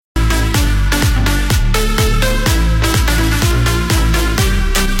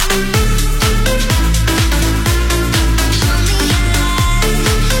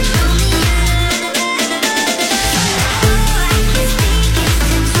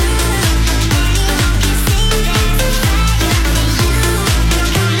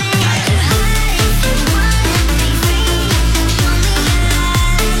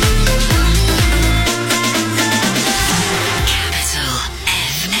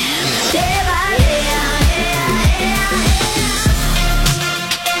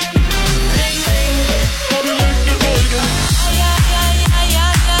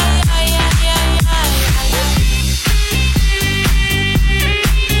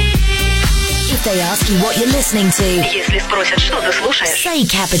If they ask you what you're listening to, если спросят, что ты слушаешь, say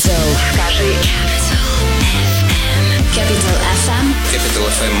Capital. скажи Capital FM. Capital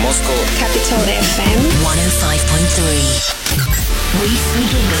FM Moscow. Capital FM 105.3. We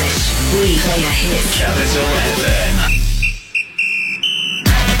speak English. We play the hits. Capital FM.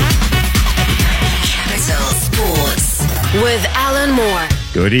 Capital Sports with Alan Moore.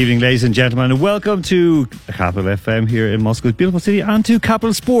 Good evening, ladies and gentlemen, and welcome to Capital FM here in Moscow's beautiful city and to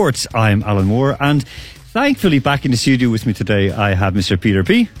Capital Sports. I'm Alan Moore, and thankfully back in the studio with me today I have Mr. Peter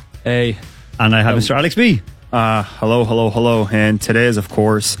P. Hey. And I have Mr. Alex B. Hello. And today is, of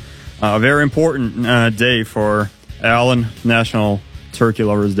course, a very important day for Alan, National Turkey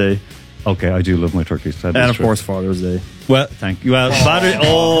Lovers Day. Okay, I do love my turkeys. And, of course, Father's Day. Well, thank you. Well, Father...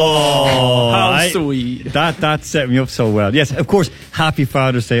 Oh! How sweet. That set me up so well. Yes, of course, happy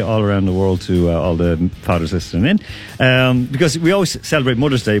Father's Day all around the world to all the fathers listening in. Because we always celebrate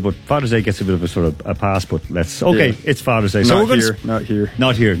Mother's Day, but Father's Day gets a bit of a sort of a pass, but it's Father's Day. Not here.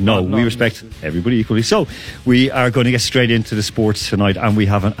 Not here. No, we respect everybody equally. So we are going to get straight into the sports tonight, and we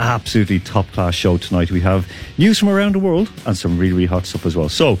have an absolutely top-class show tonight. We have news from around the world and some really, really hot stuff as well.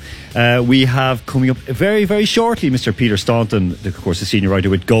 So we have coming up very, very shortly Mr. Peter Staunton, of course, the senior writer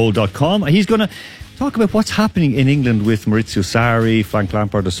with Goal.com. He's going to talk about what's happening in England with Maurizio Sarri, Frank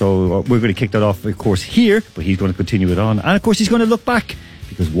Lampard, or so. We're going to kick that off, of course, here, but he's going to continue it on. And, of course, he's going to look back,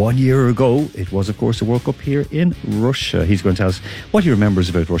 because 1 year ago, it was, of course, the World Cup here in Russia. He's going to tell us what he remembers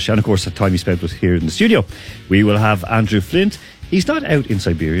about Russia and, of course, the time he spent with here in the studio. We will have Andrew Flint. He's not out in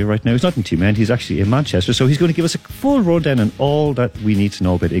Siberia right now. He's not in Tumen. He's actually in Manchester. So he's going to give us a full rundown on all that we need to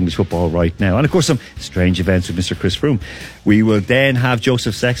know about English football right now. And, of course, some strange events with Mr. Chris Froome. We will then have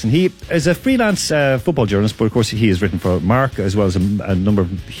Joseph Sexton. He is a freelance football journalist, but, of course, he has written for Mark as well as a number of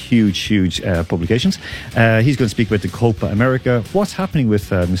huge publications. He's going to speak about the Copa America, what's happening with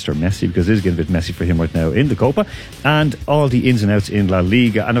Mr. Messi, because it is getting a bit messy for him right now in the Copa, and all the ins and outs in La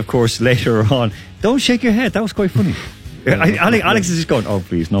Liga. And, of course, later on, don't shake your head. That was quite funny. Alex is just going, oh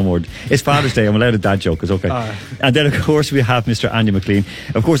please, no more. It's Father's Day, I'm allowed a dad joke, it's okay. And then of course we have Mr. Andy McLean.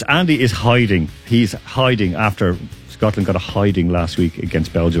 Of course Andy is hiding. He's hiding after Scotland got a hiding last week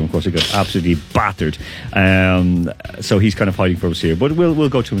against Belgium. Of course, they got absolutely battered. So he's kind of hiding for us here. But we'll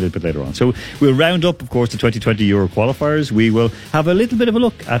go to him a little bit later on. So we'll round up, of course, the 2020 Euro qualifiers. We will have a little bit of a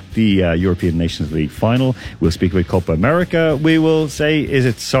look at the European Nations League final. We'll speak about Copa America. We will say, is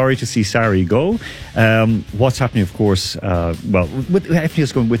it sorry to see Sarri go? What's happening, of course, with everything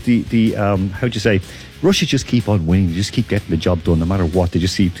that's going with the how'd you say, Russia just keep on winning. They just keep getting the job done no matter what. They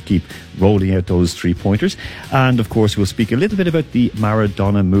just seem to keep rolling out those 3-pointers. And, of course, we'll speak a little bit about the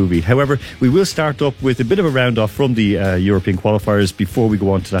Maradona movie. However, we will start up with a bit of a round-off from the European qualifiers before we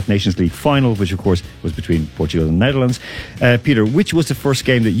go on to that Nations League final, which, of course, was between Portugal and the Netherlands. Peter, which was the first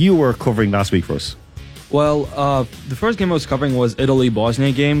game that you were covering last week for us? Well, the first game I was covering was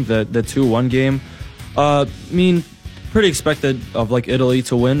Italy-Bosnia game, the 2-1 game. Pretty expected of Italy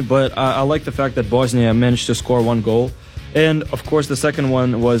to win, but I like the fact that Bosnia managed to score 1 goal. And of course the second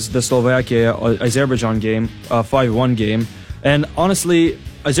one was the Slovakia-Azerbaijan game, 5-1 game. And honestly,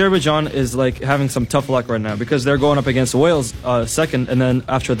 Azerbaijan is having some tough luck right now because they're going up against Wales second, and then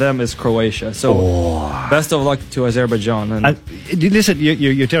after them is Croatia. So best of luck to Azerbaijan. And listen,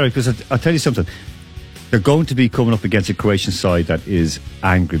 you're terrible, because I'll tell you something. They're going to be coming up against a Croatian side that is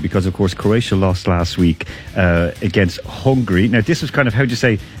angry because, of course, Croatia lost last week against Hungary. Now, this was kind of, how do you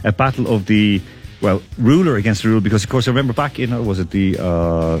say, a battle of the, ruler against the rule, because, of course, I remember back in, was it the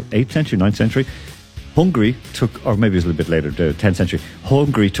 8th century, 9th century, Hungary took, or maybe it was a little bit later, the 10th century,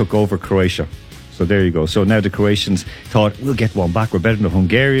 Hungary took over Croatia. So there you go. So now the Croatians thought, we'll get one back, we're better than the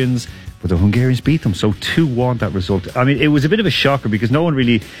Hungarians. But the Hungarians beat them, so 2-1 that result. I mean, it was a bit of a shocker because no one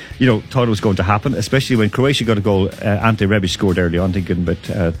really, thought it was going to happen, especially when Croatia got a goal. Ante Rebic scored early on, thinking about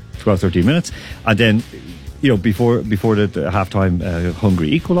 12-13 minutes. And then, before the half-time,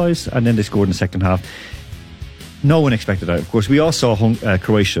 Hungary equalised, and then they scored in the second half. No one expected that. Of course, we all saw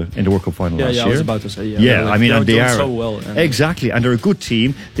Croatia in the World Cup final last year. Yeah, I was about to say. And they are so well. Exactly, and they're a good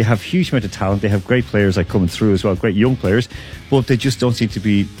team. They have huge amount of talent. They have great players coming through as well, great young players. But they just don't seem to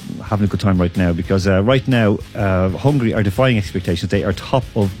be having a good time right now because right now Hungary are defying expectations. They are top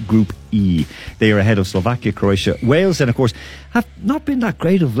of Group E. They are ahead of Slovakia, Croatia, Wales, and of course have not been that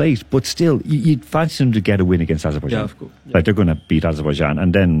great of late. But still, you'd fancy them to get a win against Azerbaijan. Yeah, of course. Yeah. They're going to beat Azerbaijan,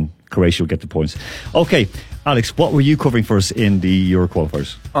 and then Croatia will get the points. Okay, Alex, what were you covering for us in the Euro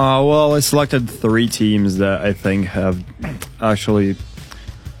qualifiers? Well, I selected 3 teams that I think have actually...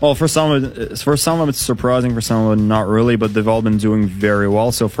 Well, for some of them it's surprising, for some of them not really, but they've all been doing very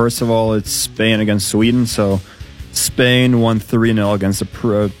well. So first of all, it's Spain against Sweden. So Spain won 3-0 against a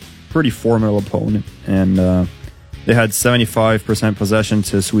pretty formidable opponent, and they had 75% possession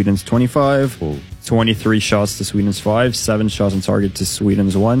to Sweden's 25, 23 shots to Sweden's 5, 7 shots on target to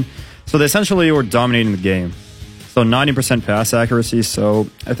Sweden's 1. So they essentially were dominating the game. So 90% pass accuracy. So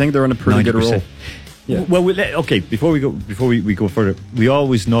I think they're in a pretty 90%. Good roll. Yeah. Well, okay. Before we go further, we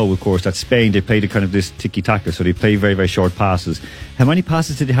always know, of course, that Spain, they played a kind of this tiki-taka, so they play very, very short passes. How many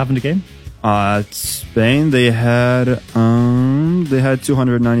passes did they have in the game? Spain, they had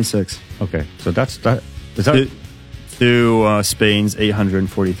 296. Okay, so that's that. Is that to Spain's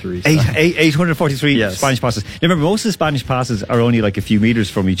 843. 843 yes. Spanish passes. Now remember, most of the Spanish passes are only like a few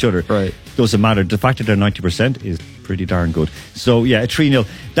meters from each other. Right. Doesn't matter. The fact that they're 90% is pretty darn good. So yeah, a 3-0.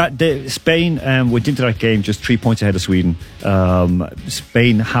 Spain went into that game just 3 points ahead of Sweden.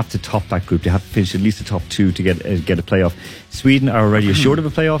 Spain have to top that group. They have to finish at least the top 2 to get a playoff. Sweden are already assured of a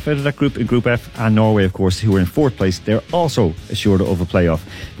playoff out of that group in Group F, and Norway, of course, who are in 4th place, they're also assured of a playoff.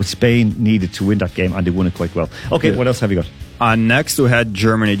 But Spain needed to win that game, and they won it quite well. Okay, yeah. What else have you got? Next, we had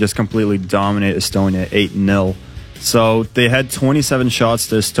Germany just completely dominate Estonia 8-0. So they had 27 shots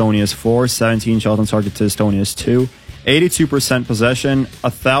to Estonia's 4, 17 shots on target to Estonia's 2, 82% possession,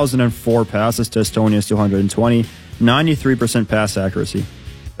 1,004 passes to Estonia's 220, 93% pass accuracy.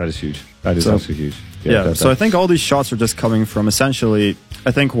 That is huge. That is absolutely huge. Yeah, so I think all these shots are just coming from essentially,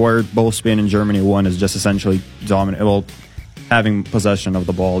 I think where both Spain and Germany won is just essentially having possession of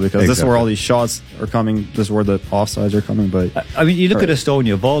the ball, because this is where all these shots are coming, this is where the offsides are coming. But I mean, you look at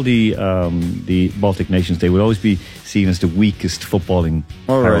Estonia, of all the Baltic nations, they would always be seen as the weakest footballing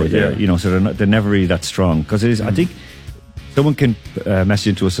power there. You know, so they're never really that strong, because it is. I think someone can message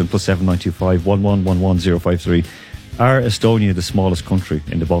into us on +7 925 1111 053. Are Estonia the smallest country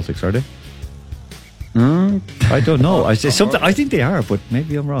in the Baltics? Are they? I don't know. I think they are, but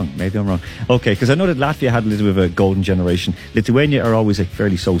maybe I'm wrong. Okay, because I know that Latvia had a little bit of a golden generation. Lithuania are always like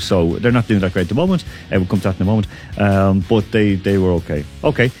fairly so-so. They're not doing that great at the moment. We'll come to that in a moment. But they were okay.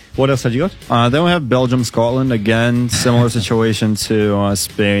 Okay, what else had you got? Then we have Belgium, Scotland. Again, similar situation to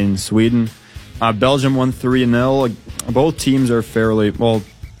Spain, Sweden. Belgium won 3-0. Both teams are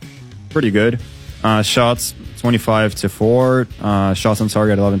pretty good. Shots 25-4. Shots on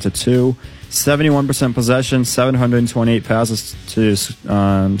target 11-2. 71% possession, 728 passes to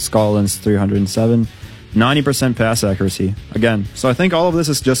Scotland's 307, 90% pass accuracy. Again, so I think all of this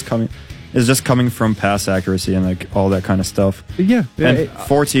is just coming from pass accuracy and like all that kind of stuff. Yeah, and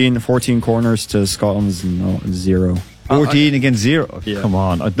 14 corners to Scotland's 0. 14 against 0. Yeah. Come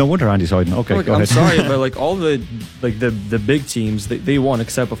on, no wonder Andy's hiding. Okay, look, go ahead. I'm sorry, but like all the big teams, they won,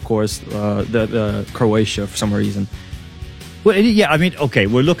 except of course the Croatia for some reason. Well, yeah, I mean, okay,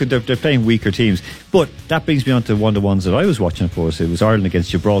 we're looking, they're playing weaker teams, but that brings me on to one of the ones that I was watching, of course. It was Ireland against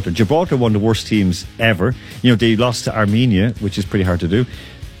Gibraltar. Gibraltar, one of the worst teams ever. You know, they lost to Armenia, which is pretty hard to do,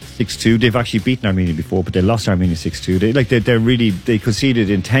 6-2. They've actually beaten Armenia before, but they lost Armenia 6-2. They conceded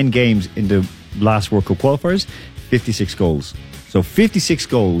in 10 games in the last World Cup qualifiers, 56 goals. So 56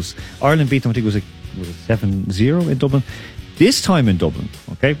 goals. Ireland beat them, I think it was 7-0 in Dublin. This time in Dublin,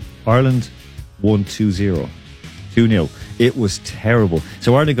 okay, Ireland won 2-0. It was terrible.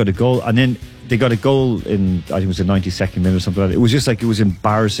 So Ireland got a goal, and then they got a goal in, I think it was the 92nd minute or something like that. It was just like, it was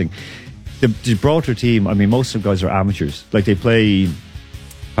embarrassing. The Gibraltar team, I mean, most of the guys are amateurs. Like, they play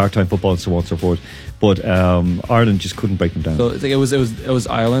part-time football and so on and so forth. But Ireland just couldn't break them down. So it was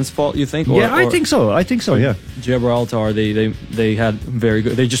Ireland's fault, you think? I think so. Yeah. Gibraltar, they had very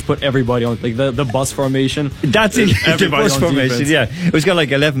good. They just put everybody on, like the bus formation. That's it. The bus formation. Defense. Yeah, it was got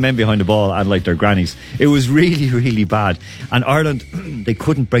like 11 men behind the ball and like their grannies. It was really, really bad. And Ireland, they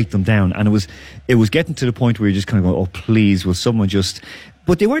couldn't break them down. And it was getting to the point where you're just kind of going, oh please, will someone just?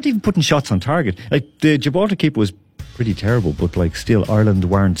 But they weren't even putting shots on target. Like, the Gibraltar keeper was pretty terrible, but like still Ireland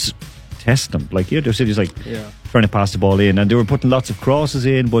weren't test them. Like, they're just like trying to pass the ball in, and they were putting lots of crosses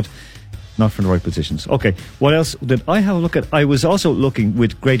in, but not from the right positions. Okay, what else did I have a look at? I was also looking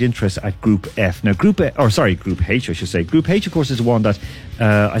with great interest at Group F. Now, Group H, I should say. Group H, of course, is the one that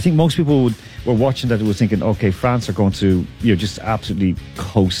I think most people were watching that was thinking, okay, France are going to just absolutely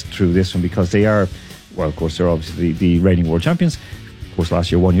coast through this one, because they are, well, of course, they're obviously the reigning world champions. Of course,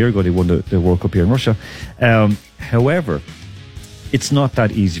 last year, 1 year ago, they won the World Cup here in Russia. However, it's not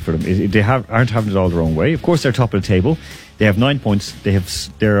that easy for them. They aren't having it all their own way. Of course, they're top of the table. They have 9 points. They're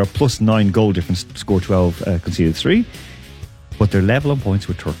a +9 goal difference, score 12, conceded 3. But they're level on points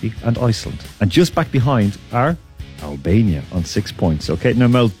with Turkey and Iceland. And just back behind are Albania on 6 points. Okay, now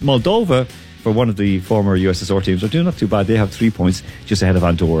Moldova, for one of the former USSR teams, are doing not too bad. They have 3 points just ahead of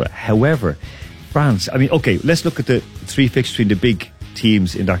Andorra. However, France, I mean, okay, let's look at the 3 fixtures between the big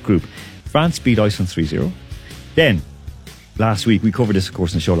teams in that group. France beat Iceland 3-0. Then last week, we covered this, of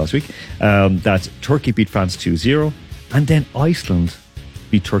course, in the show last week, that Turkey beat France 2-0, and then Iceland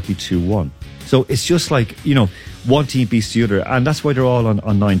beat Turkey 2-1. So it's just like, one team beats the other, and that's why they're all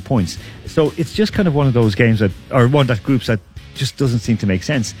on 9 points. So it's just kind of one of those games that groups that just doesn't seem to make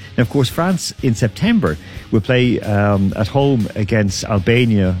sense. Now, of course, France in September will play at home against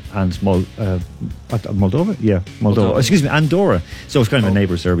Albania and Moldova? Yeah, Moldova. Excuse me, Andorra. So it's kind of a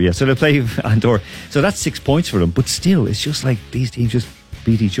neighbour Serbia. So they'll play Andorra. So that's 6 points for them. But still, it's just like these teams just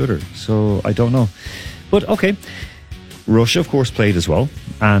beat each other. So I don't know. But okay. Russia, of course, played as well.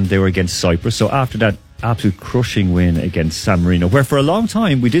 And they were against Cyprus. So after that absolute crushing win against San Marino, where for a long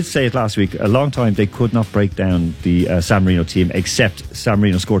time, we did say it last week, a long time they could not break down the San Marino team, except San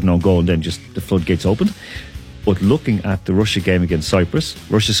Marino scored an own goal and then just the floodgates opened. But looking at the Russia game against Cyprus,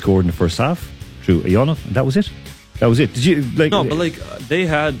 Russia scored in the first half through Ionov, and that was it. Did you No, but they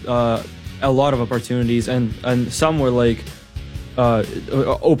had a lot of opportunities, and some were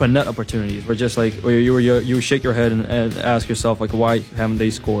open net opportunities. Where just where you shake your head and ask yourself why haven't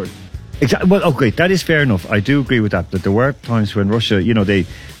they scored? Exactly. Well, okay, that is fair enough. I do agree with that. That there were times when Russia,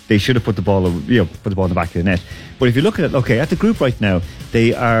 they should have put the ball in the back of the net. But if you look at it, okay, at the group right now,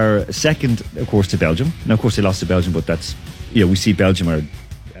 they are second, of course, to Belgium. Now, of course, they lost to Belgium, but that's we see Belgium are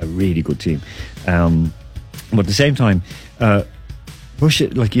a really good team. But at the same time, Russia,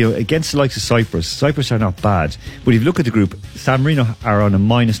 against the likes of Cyprus are not bad. But if you look at the group, San Marino are on a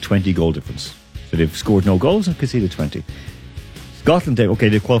minus 20 goal difference. So they've scored no goals and conceded 20. Scotland,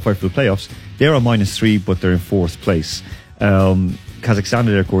 they've qualified for the playoffs. They're on minus 3, but they're in 4th place. Kazakhstan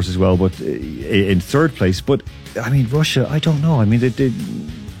are there, of course, as well, but in 3rd place. But, Russia, I don't know.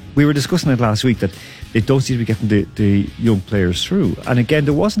 We were discussing it last week that they don't seem to be getting the young players through. And again,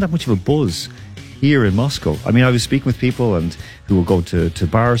 there wasn't that much of a buzz here in Moscow. I was speaking with people and who were going to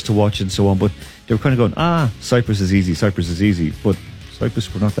bars to watch and so on, but they were kind of going, Cyprus is easy. But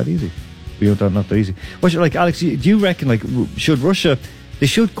Cyprus were not that easy. Not that easy. Alex, do you reckon, should Russia, they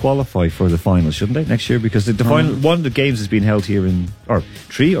should qualify for the final, shouldn't they, next year? Because the final, one of the games is being held here or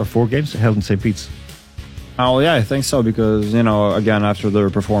 3 or 4 games held in St. Pete's. Oh, yeah, I think so, because, again, after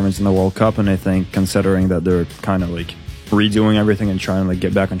their performance in the World Cup, and I think considering that they're kind of redoing everything and trying to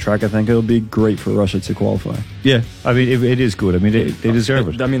get back on track, I think it'll be great for Russia to qualify. Yeah, it is good. They deserve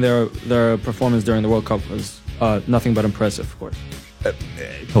it. Their performance during the World Cup was nothing but impressive, of course.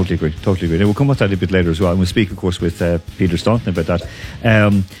 Totally agree. And we'll come on to that a bit later as well. And we'll speak, of course, with Peter Staunton about that.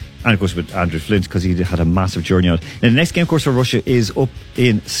 And, of course, with Andrew Flint, because he had a massive journey on it. Now, the next game, of course, for Russia is up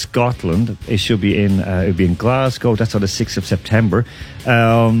in Scotland. It should be in Glasgow. That's on the 6th of September.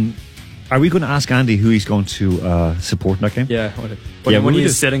 Are we going to ask Andy who he's going to support in that game? Yeah. When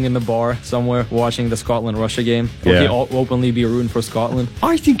he's sitting in the bar somewhere watching the Scotland-Russia game, will he openly be rooting for Scotland?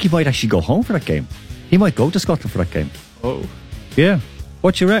 I think he might actually go home for that game. He might go to Scotland for that game. Oh. Yeah.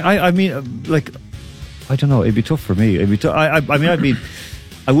 What you reckon? I don't know. It'd be tough for me. I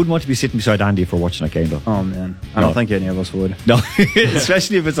wouldn't want to be sitting beside Andy for watching that game, though. Oh, man. I don't think any of us would. No.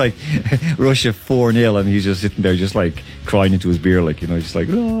 Especially if it's Russia 4-0 and he's just sitting there just crying into his beer,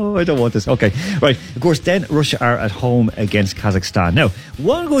 no, I don't want this. Okay. Right. Of course, then Russia are at home against Kazakhstan. Now,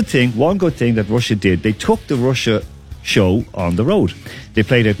 one good thing that Russia did, they took the Russia show on the road. They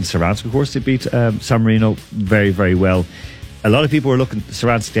played out in Saransk, of course. They beat San Marino very, very well. A lot of people were looking at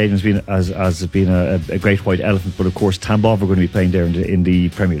Saransk Stadium as being a great white elephant, but of course Tambov are going to be playing there in the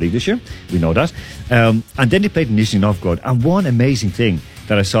Premier League this year. We know that. And then they played in Nizhny Novgorod. And one amazing thing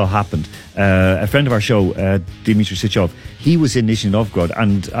that I saw happened, a friend of our show, Dmitry Sichov, he was in Nizhny Novgorod,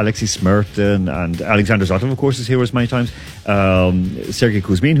 and Alexei Smirtin and Alexander Zotov, of course, is here as many times. Sergei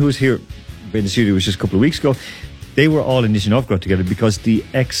Kuzmin, who was here in the studio just a couple of weeks ago. They were all in Nizhny Novgorod together because the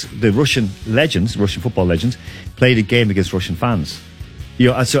Russian football legends, played a game against Russian fans.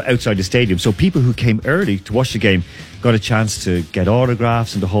 So outside the stadium. So people who came early to watch the game got a chance to get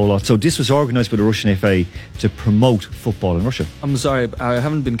autographs and the whole lot. So this was organised by the Russian FA to promote football in Russia. I'm sorry, I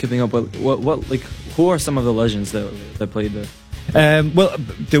haven't been keeping up. But who are some of the legends that played there? Well,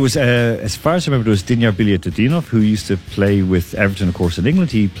 there was, as far as I remember, there was Dinyar Bilyatdinov, who used to play with Everton, of course, in England.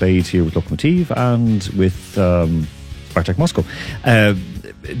 He played here with Lokomotiv and with Spartak Moscow.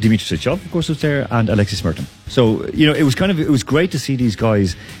 Dmitry Sichov, of course, was there, and Alexei Smirtin. So, it was great to see these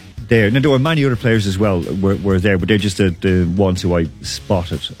guys there. Now, there were many other players as well were there, but they're just the ones who I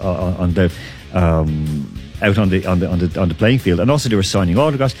spotted on the out on the playing field. And also, they were signing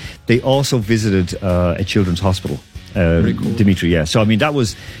autographs. They also visited a children's hospital. Very cool. Dimitri, yeah. So that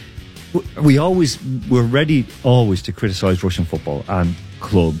was, we're ready always to criticise Russian football and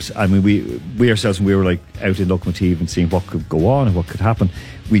clubs. We ourselves, when we were out in Lokomotiv and seeing what could go on and what could happen,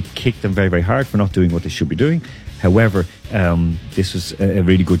 we kicked them very, very hard for not doing what they should be doing. However, this was a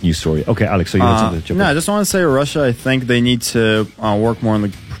really good news story. Okay, Alex, so you had something to jump No, in? I just want to say Russia. I think they need to work more on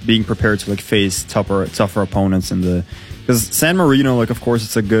like being prepared to like face tougher opponents in the. Because San Marino, like, of course,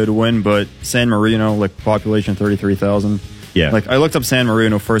 it's a good win, but San Marino, like, population 33,000. Yeah. Like, I looked up San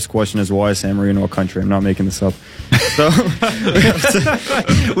Marino. First question is, why is San Marino a country? I'm not making this up. So,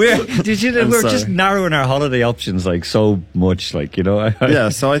 We're sorry. just narrowing our holiday options like so much, like, you know. yeah.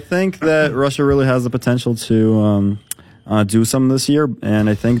 So I think that Russia really has the potential to do something this year, and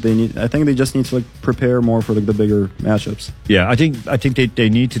I think they just need to like prepare more for like the bigger matchups. Yeah, I think they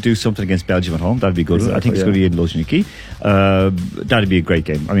need to do something against Belgium at home. That'd be good. Exactly, I think it's going to be in Luzhniki. That'd be a great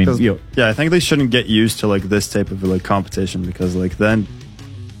game. I mean, Yeah, I think they shouldn't get used to like this type of like competition, because like then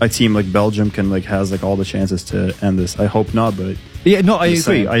a team like Belgium can like has like all the chances to end this. I hope not, but yeah, no, I Just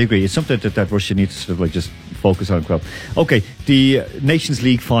agree. saying. I agree. It's something that Russia needs to sort of like just focus on. Well, okay, the Nations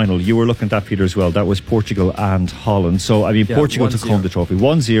League final. You were looking at that, Peter, as well. That was Portugal and Holland. So I mean, Yeah, Portugal took 1-0. home the trophy,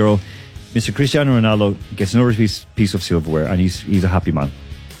 1-0. Mr. Cristiano Ronaldo gets another piece of silverware, and he's a happy man.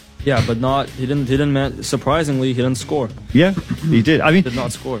 Yeah, but not he didn't surprisingly he didn't score. Yeah, he did. I mean, Did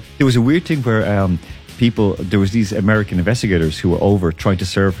not score. there was a weird thing where there was these American investigators who were over trying to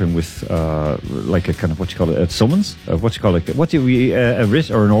serve him with like a kind of a summons, a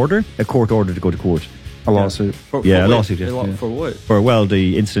writ or an order, a court order to go to court. a lawsuit. For Yeah, a what? lawsuit, yeah. For what? For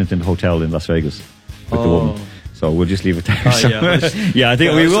the incident in the hotel in Las Vegas with the woman. So we'll just leave it there. Yeah, I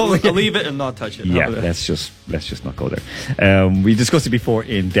think we will. I'll leave it and not touch it. Yeah, How about that? let's just not go there. We discussed it before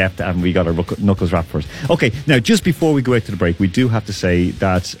in depth, and we got our knuckles wrapped first. Okay, now just before we go out to the break, we do have to say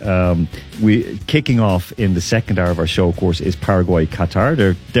that we kicking off in the second hour of our show, of course, is Paraguay,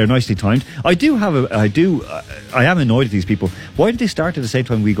 Qatar. They're nicely timed. I am annoyed at these people. Why did they start at the same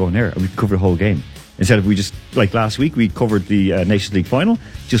time we go on air and we cover the whole game? Instead of we just, like last week, we covered the Nations League final,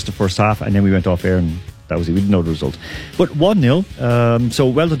 just the first half, and then we went off air and that was it. We didn't know the result. But 1-0, so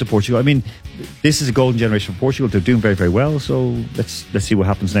well done to Portugal. I mean, this is a golden generation for Portugal. They're doing very, very well. So let's see what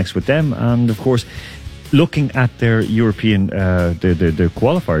happens next with them. And of course, looking at their European, the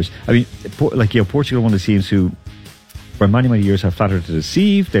qualifiers, I mean, Portugal are one of the teams who, for many, many years, have flattered to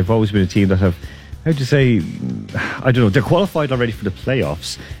deceive. They've always been a team that have, how do you say, I don't know, they're qualified already for the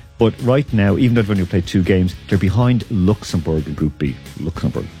playoffs. But right now, even though they've only played 2 games, they're behind Luxembourg in Group B.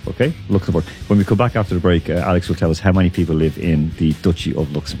 Luxembourg, okay? Luxembourg. When we come back after the break, Alex will tell us how many people live in the Duchy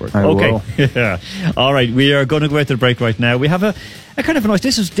of Luxembourg. I Okay. will. Yeah. All right, we are going to go out to the break right now. We have a kind of a nice...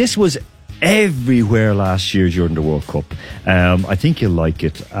 This was everywhere last year during the World Cup. I think you'll like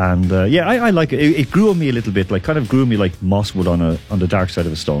it. And yeah, I like it. It grew on me a little bit, like kind of grew on me like moss would on the dark side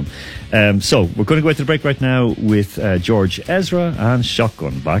of a stone. So we're going to go out to the break right now with George Ezra and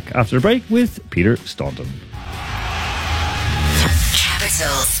Shotgun. Back after the break with Peter Staunton.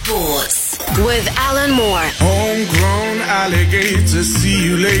 Capital Sports with Alan Moore. Homegrown alligator, see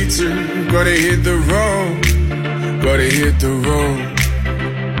you later. Gotta hit the road, gotta hit the road.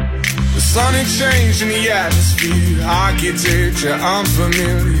 The sonic change in the atmosphere, architecture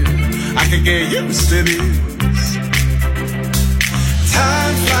unfamiliar. I could get used to this.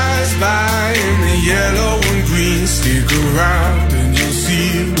 Time flies by in the yellow and green. Stick around and you'll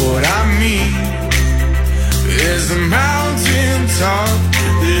see what I mean. There's a mountain top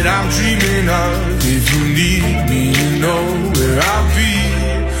that I'm dreaming of. If you need me, you know where I'll be.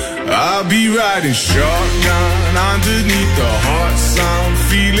 I'll be riding shotgun underneath the hot sun,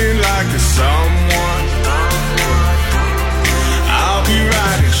 feeling like a someone. I'll be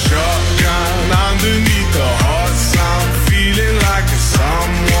riding shotgun underneath the hot sun, feeling like a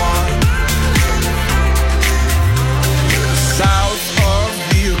someone. South of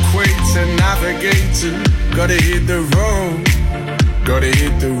the equator, navigator, gotta hit the road, gotta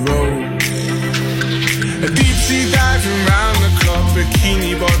hit the road. A deep sea diving round the clock,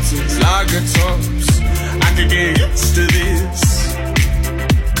 bikini bottoms, lager tops. I could get used to this.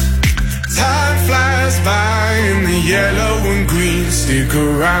 Time flies by in the yellow and green. Stick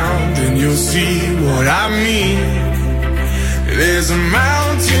around and you'll see what I mean. There's a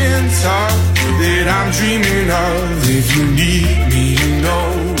mountain top that I'm dreaming of. If you need me, you know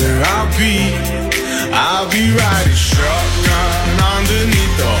where I'll be. I'll be riding shotgun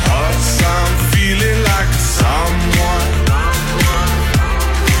underneath the hot sun, feeling like a someone.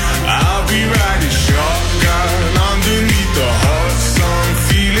 I'll be riding shotgun underneath the hot sun,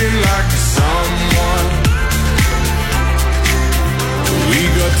 feeling like a someone. We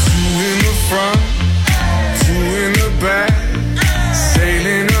got 2 in the front, 2 in the back,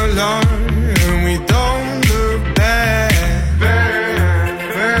 sailing along and we don't look back.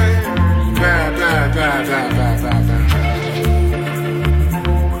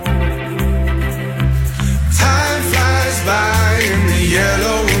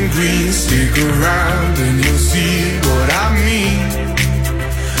 green. Stick around and you'll see what I mean.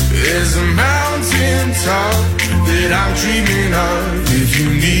 There's a mountain top that I'm dreaming of. If you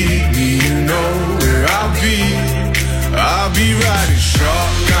need me, you know where I'll be. I'll be riding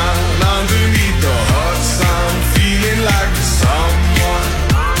shotgun underneath the hot sun, feeling like someone.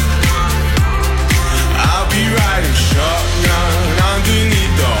 I'll be riding shotgun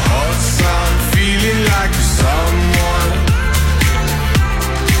underneath the hot sun, feeling like someone.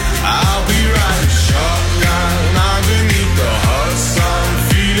 I'll be riding shotgun underneath the hot sun,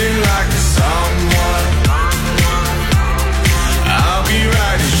 feeling like someone. I'll be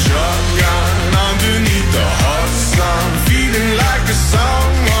riding shotgun underneath the hot sun, feeling like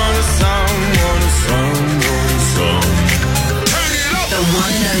someone, someone, someone, someone. Turn it up. The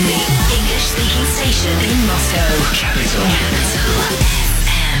one and only English-speaking station in Moscow. Capital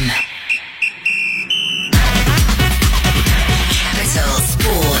FM. Capital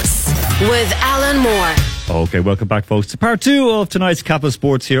Sports with Alan Moore. Okay, welcome back, folks, to part two of tonight's Capital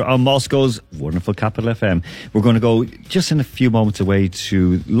Sports here on Moscow's wonderful Capital FM. We're going to go just in a few moments away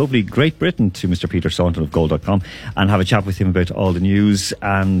to lovely Great Britain, to Mr. Peter Staunton of Goal.com, and have a chat with him about all the news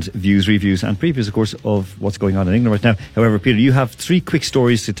and views, reviews and previews, of course, of what's going on in England right now. However, Peter, you have three quick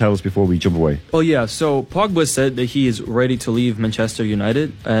stories to tell us before we jump away. Oh yeah, so Pogba said that he is ready to leave Manchester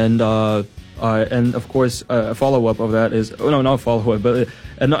United, and of course a follow-up of that is not follow-up, but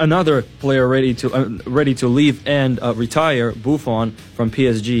another player ready to leave and retire, Buffon from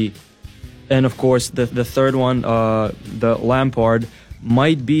PSG, and of course the third one, the Lampard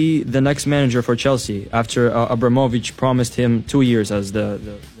might be the next manager for Chelsea after Abramovich promised him 2 years as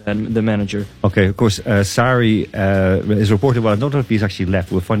the manager. Okay, of course, Sarri is reported, well, I don't know if he's actually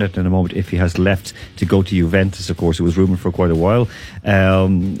left. We'll find out in a moment if he has left to go to Juventus, of course. It was rumoured for quite a while.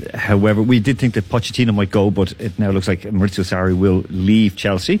 However, we did think that Pochettino might go, but it now looks like Maurizio Sarri will leave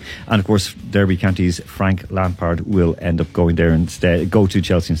Chelsea. And, of course, Derby County's Frank Lampard will end up going there instead, go to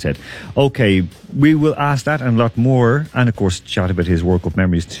Chelsea instead. Okay, we will ask that and a lot more, and, of course, chat about his World Cup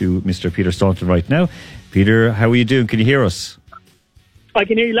memories to Mr. Peter Staunton right now. Peter, how are you doing? Can you hear us? I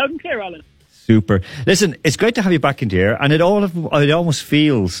can hear you loud and clear, Alan. Super. Listen, it's great to have you back in here, and it almost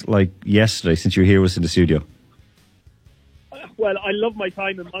feels like yesterday since you were here with us in the studio. Well, I love my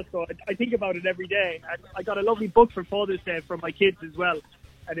time in Moscow. I think about it every day. And I got a lovely book for Father's Day from my kids as well.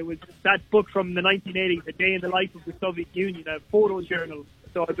 And it was that book from the 1980s, A Day in the Life of the Soviet Union, a photo journal.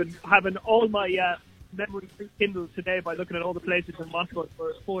 So I've been having all my memories rekindled today by looking at all the places in Moscow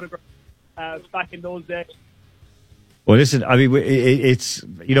for photographs back in those days. Well, listen, I mean, it's,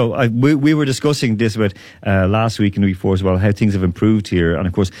 we were discussing this about last week and the week before as well, how things have improved here. And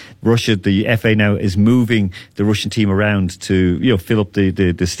of course, Russia, the FA now is moving the Russian team around to, fill up the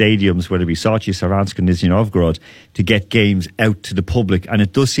stadiums, whether it be Sochi, Saransk and Nizhny Novgorod, to get games out to the public. And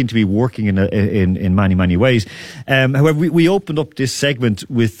it does seem to be working in many, many ways. However, we opened up this segment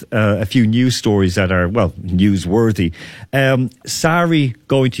with a few news stories that are, well, newsworthy. Sarri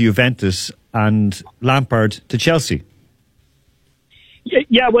going to Juventus and Lampard to Chelsea.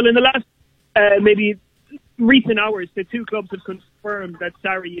 Yeah, well, in the last maybe recent hours, the two clubs have confirmed that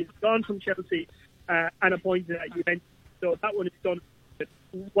Sarri is gone from Chelsea and appointed at Juventus. So that one is done.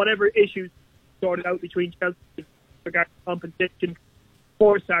 Whatever issues sorted out between Chelsea regarding compensation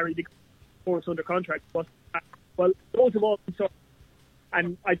for Sarri, the force under contract. Well, those have all been sorted.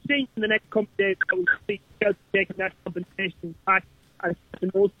 And I think in the next couple of days, we'll see Chelsea taking that compensation back and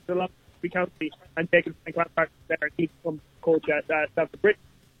the most of the County and taking Frank Lampard there and he's become coach at South Britain.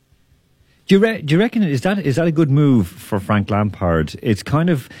 Do you reckon is that a good move for Frank Lampard? It's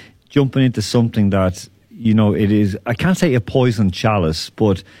kind of jumping into something that, it is, I can't say a poisoned chalice,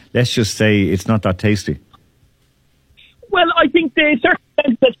 but let's just say it's not that tasty. Well, I think the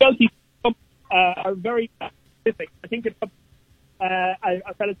circumstances that Chelsea are very specific. I think it's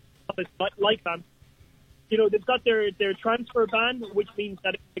a fellow like them. They've got their transfer ban, which means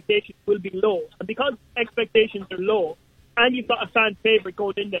that expectations will be low. And because expectations are low, and you've got a fan favourite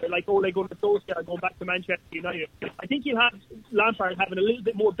going in there, like Ole Gunnar Solskjaer going back to Manchester United, I think you'll have Lampard having a little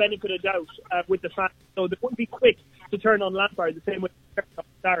bit more benefit of doubt with the fans. So they wouldn't be quick to turn on Lampard the same way they turned on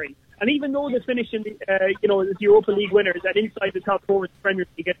Sarri. And even though they're finishing, the Europa League winners and inside the top four in the Premier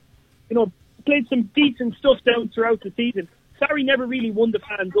League, played some decent stuff down throughout the season, Sarri never really won the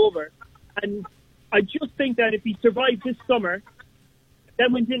fans over. And I just think that if he survived this summer,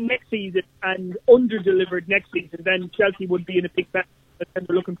 then went in next season and under-delivered next season, then Chelsea would be in a big mess. But then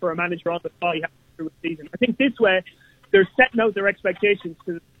they're looking for a manager on the fly through the season. I think this way, they're setting out their expectations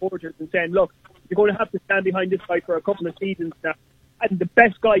to the supporters and saying, look, you're going to have to stand behind this guy for a couple of seasons now. And the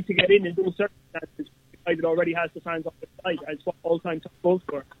best guy to get in those circumstances is the guy that already has the fans on the side as all-time top goal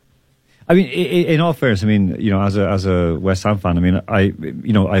scorer. I mean, in all fairness, I mean, as a West Ham fan, I mean,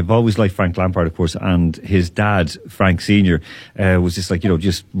 I've always liked Frank Lampard, of course, and his dad, Frank Senior, was just like,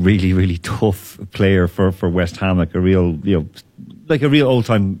 just really, really tough player for West Ham, like a real, like a real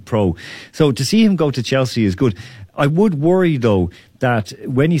old-time pro. So to see him go to Chelsea is good. I would worry, though, that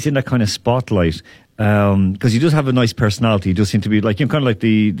when he's in that kind of spotlight, because he does have a nice personality, he does seem to be like, kind of like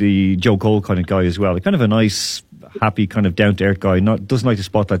the Joe Cole kind of guy as well, kind of a nice, happy, kind of down-to-earth guy, doesn't like the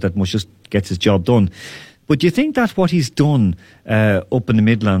spotlight that much, just gets his job done. But do you think that what he's done up in the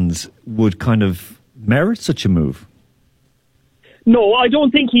Midlands would kind of merit such a move? No, I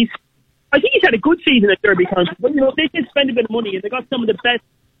don't think I think he's had a good season at Derby County, but they did spend a bit of money and they got some of the best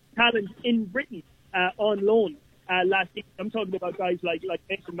talent in Britain on loan last season. I'm talking about guys like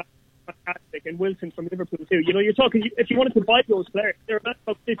Mason Fantastic and Wilson from Liverpool too. You're talking, if you wanted to buy those players, they're about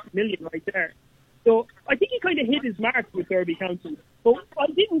 50 million right there. So I think he kind of hit his mark with Derby County. But I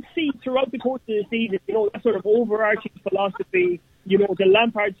didn't see throughout the course of the season, that sort of overarching philosophy, the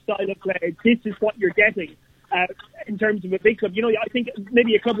Lampard style of play, this is what you're getting in terms of a big club. I think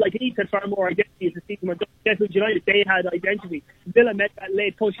maybe a club like Leeds had far more identity as a season when Sheffield United, they had identity. Villa met that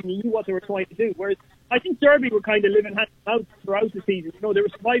late push and you knew what they were trying to do. Whereas I think Derby were kind of living hand to mouth throughout the season. They were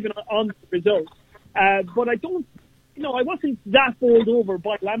surviving on the results. But I don't, I wasn't that bowled over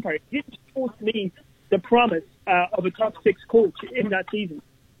by Lampard. He didn't show to me the promise of a top six coach in that season.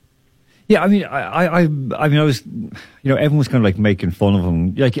 Yeah, I mean, I was, everyone was kind of like making fun of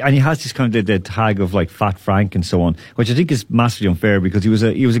him, and he has this kind of the tag of like Fat Frank and so on, which I think is massively unfair because he was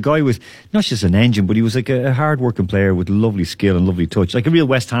a guy with not just an engine, but he was like a hard-working player with lovely skill and lovely touch, like a real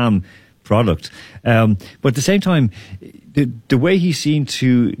West Ham product. But at the same time, the way he seemed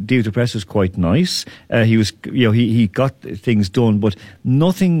to deal with the press was quite nice. He was, he got things done, but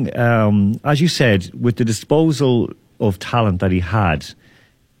nothing, as you said, with the disposal of talent that he had,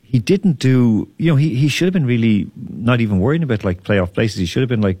 he didn't do, he should have been really not even worrying about like playoff places. He should have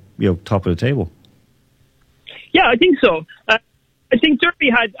been like, top of the table. Yeah, I think so. I think Derby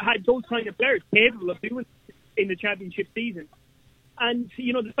had those kind of players capable of doing in the championship season. And,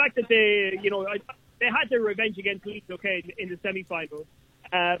 the fact that they had their revenge against Leeds, in the semi-final.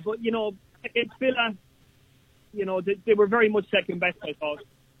 But, against Villa, they were very much second best, I thought.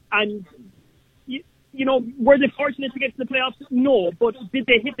 And, were they fortunate to get to the playoffs? No, but did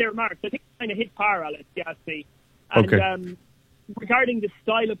they hit their marks? I think they kind of hit par, Alex, if you ask me. And regarding the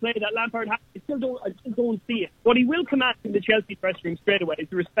style of play that Lampard has, I still don't see it. What he will command in the Chelsea dressing room straight away is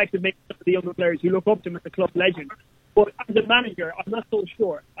the respect of maybe some of the younger players who look up to him as a club legend. But as a manager, I'm not so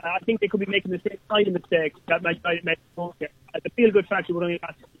sure. I think they could be making the same kind of mistakes that Man United made last year. The feel-good factor would only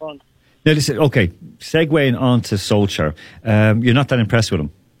last so long. Now, listen, segueing on to Solskjaer, you're not that impressed with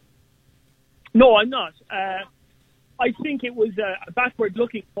him? No, I'm not. I think it was a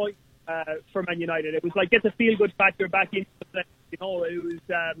backward-looking point for Man United. It was like get the feel-good factor back into the play. It was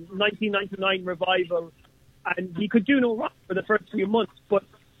 1999 revival, and he could do no wrong for the first few months, but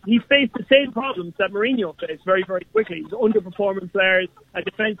he faced the same problems that Mourinho faced very, very quickly. He's underperforming players, a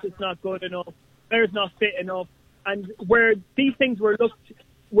defence that's not good enough, players not fit enough, and where these things were looked,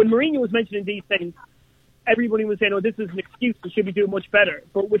 when Mourinho was mentioning these things, everybody was saying, this is an excuse, we should be doing much better.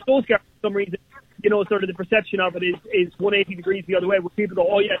 But with Solskjaer, for some reason, sort of the perception of it is 180 degrees the other way, where people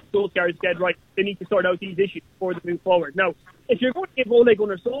go, yes, Solskjaer is dead right, they need to sort out these issues before they move forward. Now, if you're going to give Ole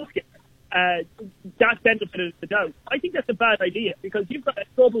Gunnar Solskjaer that benefit of the doubt, I think that's a bad idea, because you've got a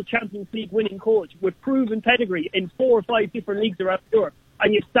global Champions League winning coach with proven pedigree in 4 or 5 different leagues around Europe,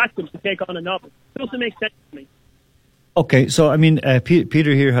 and you sack them to take on a novice. It doesn't make sense to me. Okay, so I mean,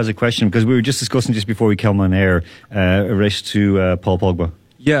 Peter here has a question, because we were just discussing just before we came on air in relation to Paul Pogba.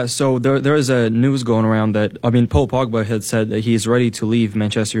 Yeah, so there is a news going around that, Paul Pogba had said that he's ready to leave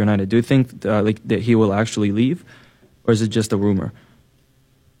Manchester United. Do you think that he will actually leave, or is it just a rumor?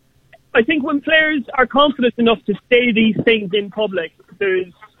 I think when players are confident enough to say these things in public,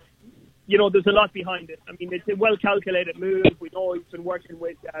 there's a lot behind it. I mean, it's a well-calculated move. We know he's been working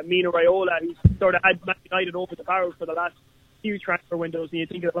with Mino Raiola, who's sort of had Man United over the barrel for the last few transfer windows, and you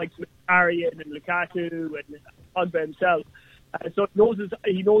think of like Mkhitaryan and Lukaku and Pogba himself. So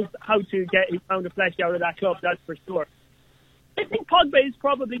he knows how to get his pound of flesh out of that club, that's for sure. I think Pogba is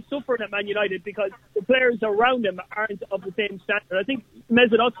probably suffering at Man United because the players around him aren't of the same standard. I think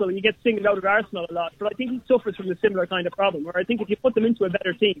Mesut Ozil, he gets singled out of Arsenal a lot, but I think he suffers from a similar kind of problem, where I think if you put them into a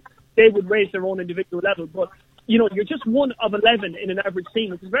better team, they would raise their own individual level. But, you're just one of 11 in an average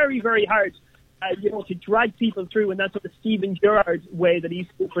team. It's very, very hard, to drag people through in that sort of Steven Gerrard way that he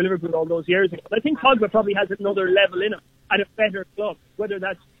used to do for Liverpool all those years ago. But I think Pogba probably has another level in him at a better club, whether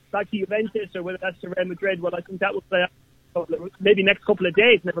that's back to Juventus or whether that's to Real Madrid. Well, I think that will play out. maybe next couple of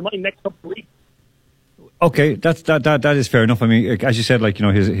days, never mind next couple of weeks. Okay, that is fair enough. I mean, as you said, like, you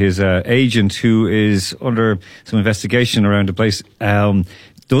know, his agent, who is under some investigation around the place,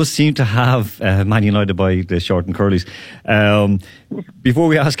 does seem to have Man United by the short and curlies. Before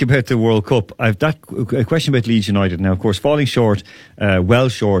we ask about the World Cup, I've a question about Leeds United. Now, of course, falling short, well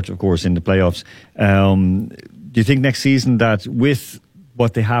short, of course, in the playoffs. Do you think next season that with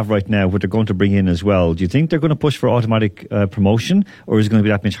what they have right now, what they're going to bring in as well, do you think they're going to push for automatic promotion, or is it going to be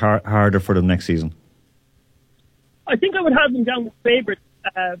that much harder for them next season? I think I would have them down with favourites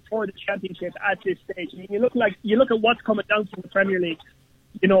for the championship at this stage. I mean, you look at what's coming down from the Premier League.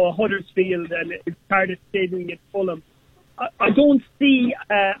 You know, Huddersfield and Cardiff Stadium at Fulham. I don't see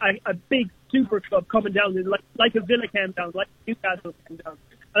a big super club coming down like a Villa came down, like Newcastle came down.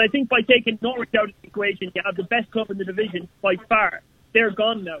 And I think by taking Norwich out of the equation, you have the best club in the division by far. They're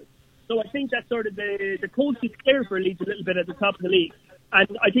gone now. So I think that's sort of the coast is clear for Leeds a little bit at the top of the league.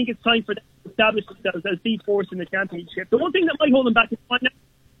 And I think it's time for them to establish themselves as the force in the championship. The one thing that might hold them back is finance.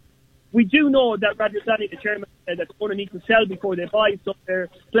 We do know that Radrizzani, the chairman, said that they're going to need to sell before they buy. So their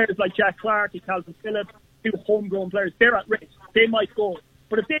players like Jack Clark and Calvin Phillips, two homegrown players, they're at risk. They might go.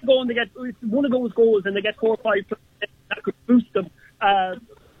 But if they go and they get one of those goals and they get 4 or 5 players, that could boost them,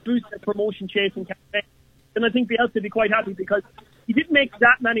 boost their promotion chasing campaign. Then I think Bielsa would be quite happy, because he didn't make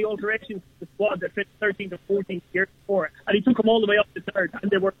that many alterations to the squad that fit 13th or 14th years before. And he took them all the way up to third, and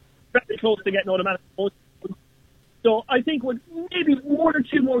they were very close to getting automatic promotion. So I think with maybe 1 or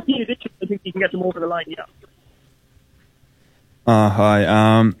 2 more key additions, I think he can get them over the line, yeah.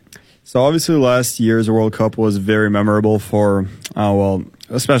 Hi. So obviously last year's World Cup was very memorable for,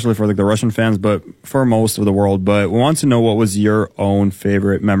 especially for the Russian fans, but for most of the world. But we want to know, what was your own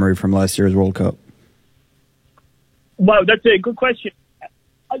favorite memory from last year's World Cup? Wow, that's a good question.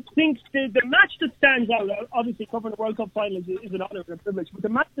 I think the match that stands out, obviously covering the World Cup final is an honour and a privilege, but the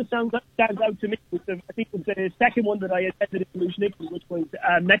match that stands out to me was the second one that I attended in Luzhniki, which was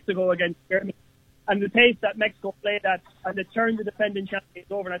Mexico against Germany. And the pace that Mexico played at, and they turned the defending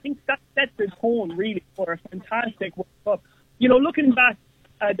champions over. And I think that sets the tone really for a fantastic World Cup. You know, looking back,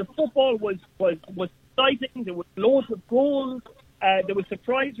 the football was exciting. There was loads of goals. There was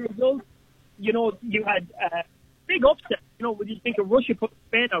surprise results. You know, you had big upset. You know, when you think of Russia putting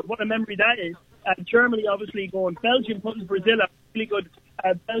Spain out, what a memory that is. Germany obviously going. Belgium putting Brazil out. Really good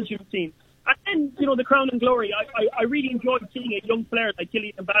Belgium team. And then, you know, the crown and glory. I really enjoyed seeing a young player like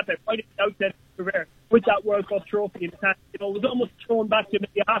Kylian Mbappe right at the outset of his career with that World Cup trophy in his hand. You know, it was almost thrown back to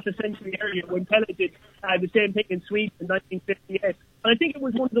maybe half a century earlier when Pele did the same thing in Sweden in 1958. And I think it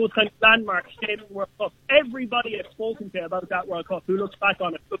was one of those kind of landmarks staying in the World Cup. Everybody I've spoken to about that World Cup who looks back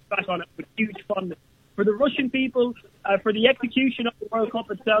on it with huge fondness. For the Russian people, for the execution of the World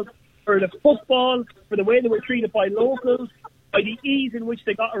Cup itself, for the football, for the way they were treated by locals, by the ease in which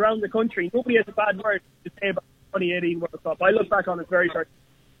they got around the country. Nobody has a bad word to say about the 2018 World Cup. I look back on it very hard.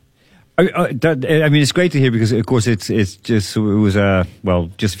 I mean, it's great to hear, because of course it was just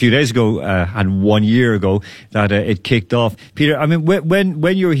a few days ago and 1 year ago that it kicked off. Peter, I mean,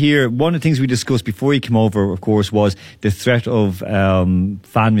 when you were here, one of the things we discussed before you came over, of course, was the threat of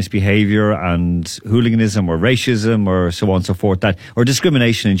fan misbehaviour and hooliganism or racism or so on and so forth, or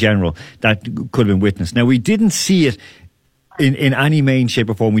discrimination in general that could have been witnessed. Now, we didn't see it in any main shape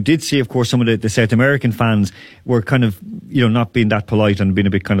or form. We did see, of course, some of the South American fans were kind of, you know, not being that polite and being a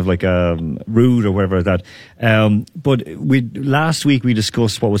bit kind of like rude or whatever that. But last week we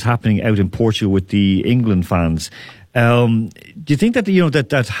discussed what was happening out in Portugal with the England fans. Do you think that, you know,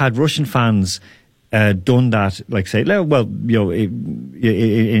 that had Russian fans done that, like say, well, you know,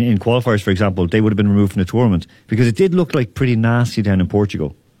 in qualifiers, for example, they would have been removed from the tournament, because it did look like pretty nasty down in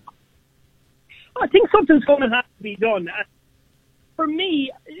Portugal? I think something's going to have to be done. For me,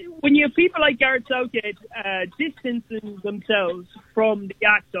 when you have people like Gareth Southgate distancing themselves from the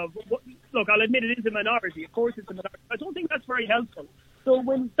act of, look, I'll admit it is a minority. Of course it's a minority. I don't think that's very helpful. So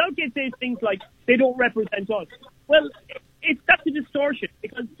when Southgate says things like, they don't represent us, well, that's a distortion,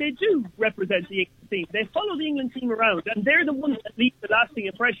 because they do represent the England team. They follow the England team around, and they're the ones that leave the lasting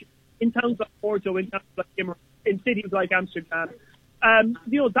impression in towns like Porto, in towns like Imre, in cities like Amsterdam.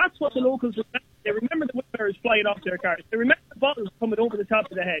 You know, that's what the locals remember. They remember the winners flying off their cars. They remember the bottles coming over the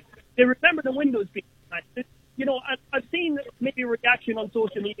top of the head. They remember the windows being smashed. You know, I've seen maybe a reaction on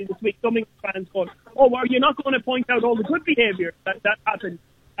social media this week, some England fans going, oh, are you not going to point out all the good behaviour that happened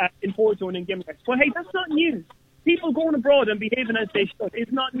in Porto and in Gimmerich? Well, hey, that's not news. People going abroad and behaving as they should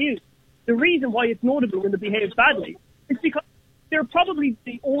is not news. The reason why it's notable when they behave badly is because they're probably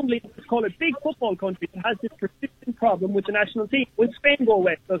the only, let's call it, big football country that has this persistent problem with the national team. When Spain go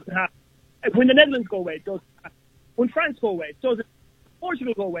away, it doesn't happen. When the Netherlands go away, it doesn't happen. when France go away. It doesn't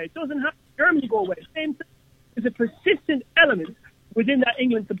Portugal go away. It doesn't have Germany go away. Same thing. There's a persistent element within that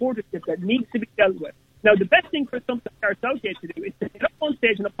England supportership that needs to be dealt with. Now, the best thing for some of our Southgate to do is to get up on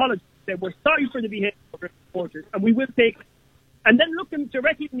stage and apologise, say we're sorry for the behaviour of our supporters, and we will take it. And then look them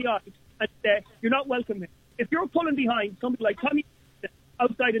directly in the eyes and say, you're not welcome here. If you're pulling behind somebody like Tommy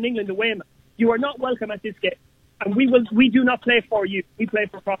outside in England away, you are not welcome at this game. And we do not play for you. We play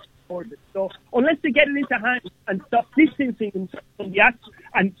for profit supporters. So unless they get it into hand and stop distancing themselves from the act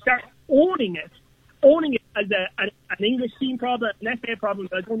and start owning it as an English team problem, an FA problem,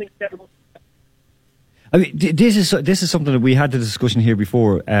 I don't think it's ever going to. I mean, this is something that we had the discussion here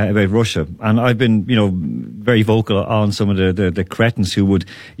before about Russia, and I've been, very vocal on some of the cretins who would,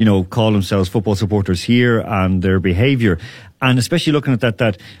 call themselves football supporters here and their behaviour, and especially looking at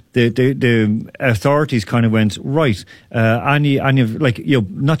that the authorities kind of went right, any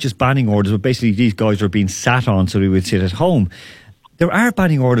not just banning orders, but basically these guys were being sat on so they would sit at home. There are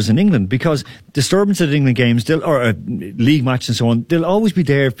banning orders in England because disturbances at England games, or league matches and so on, they'll always be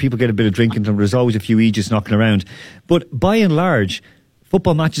there if people get a bit of drinking, and there's always a few Aegis knocking around. But by and large,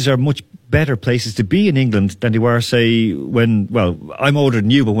 football matches are much better places to be in England than they were, say, I'm older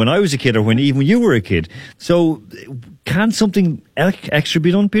than you, but when I was a kid or when even you were a kid. So can something extra be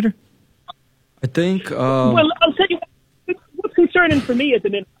done, Peter? I think... Well, I'll tell you what's concerning for me at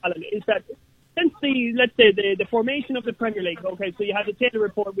the minute, Alan, is that since the formation of the Premier League, okay, so you have the Taylor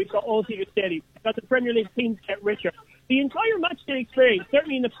report, we've got all senior stadiums, we've got the Premier League teams get richer. The entire match day experience,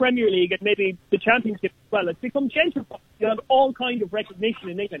 certainly in the Premier League and maybe the Championship as well, it's become gentrified. You have all kind of recognition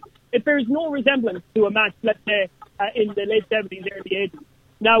in England. It bears no resemblance to a match, let's say, in the late 70s, early 80s.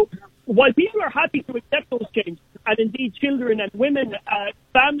 Now, while people are happy to accept those changes, and indeed children and women,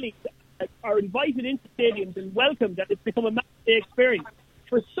 families are invited into stadiums and welcomed, and it's become a match day experience,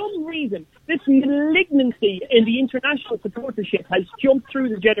 for some reason, this malignancy in the international supportership has jumped through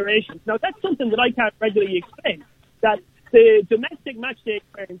the generations. Now, that's something that I can't regularly explain, that the domestic matchday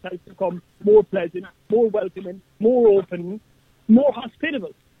experience has become more pleasant, more welcoming, more open, more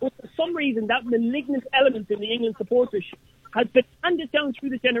hospitable. But for some reason, that malignant element in the England supportership has been handed down through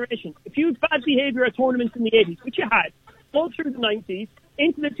the generations. If you had bad behaviour at tournaments in the 80s, which you had, all through the 90s,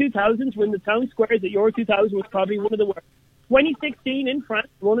 into the 2000s, when the town squares at Euro 2000 was probably one of the worst. 2016 in France,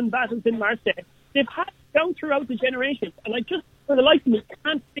 running battles in Marseille. They've had it down throughout the generations, and I just, for the life of me,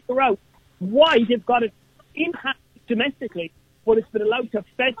 can't figure out why they've got it in-hand domestically, but it's been allowed to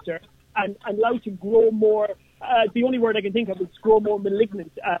fester and allowed to grow more. The only word I can think of is grow more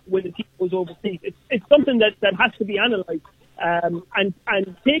malignant when the team goes overseas. It's something that has to be analysed and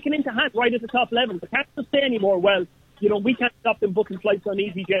taken into hand right at the top level. They can't just say anymore, well, we can't stop them booking flights on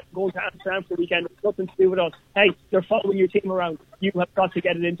EasyJet and going to Amsterdam for the weekend. It's nothing to do with us. Hey, they're following your team around. You have got to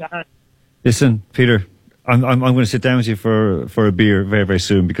get it into hand. Listen, Peter, I'm going to sit down with you for a beer very, very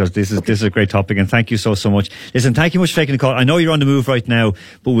soon, because this is a great topic, and thank you so much. Listen, thank you much for taking the call. I know you're on the move right now,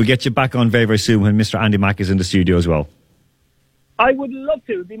 but we'll get you back on very, very soon when Mr. Andy Mack is in the studio as well. I would love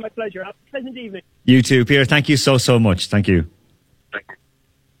to. It'd be my pleasure. Have a pleasant evening. You too, Peter. Thank you so much. Thank you. Thank you.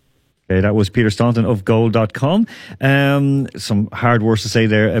 That was Peter Staunton of Goal.com. Some hard words to say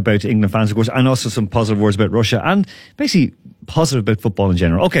there about England fans, of course, and also some positive words about Russia, and basically positive about football in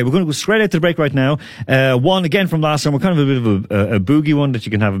general. Okay, we're going to go straight out to the break right now. One again from last summer, kind of a bit of a boogie one that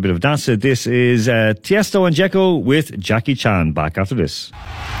you can have a bit of a dance to. This is Tiesto and Dzeko with Jackie Chan. Back after this.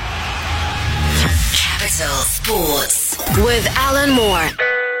 Capital Sports with Alan Moore.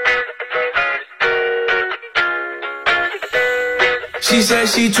 She said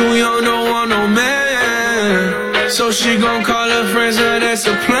she too young, don't want no man, so she gon' call her friends, that's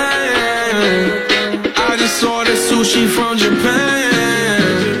a plan. I just ordered sushi from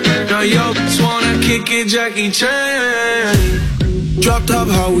Japan. Now yo, just wanna kick it, Jackie Chan. Drop top,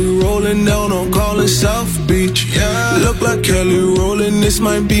 how we rollin' down on Collin South Beach. Yeah, look like Kelly rollin', this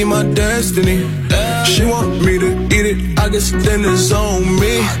might be my destiny. She want me to eat it, I guess then it's on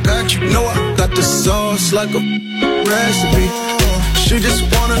me. I got you, know I got the sauce like a recipe. She just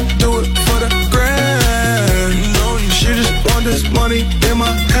wanna do it for the grand. She just want this money in my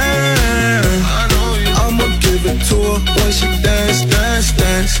hand. I'ma give it to her when she dance, dance,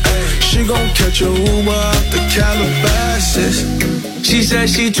 dance. She gon' catch a Uber out the Calabasas. She said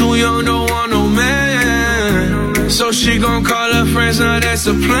she too young, don't want no man, so she gon' call her friends, now that's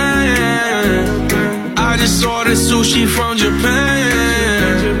a plan. I just ordered sushi from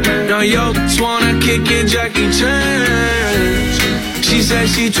Japan. Now yo, just wanna kick it, Jackie Chan. She said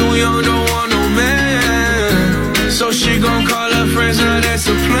she too young, don't want no man, so she gon' call her friends, now that's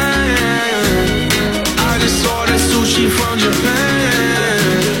a plan. I just ordered sushi from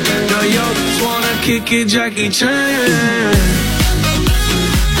Japan. Now yo, just wanna kick it, Jackie Chan.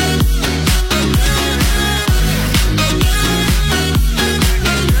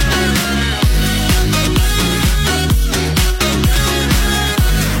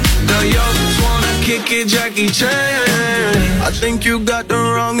 Kick it, Jackie Chan. I think you got the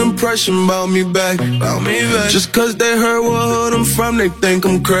wrong impression about me back. Just cause they heard what hood I'm from, they think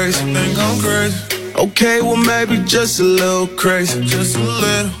I'm crazy. Okay, well maybe just a little crazy. Just a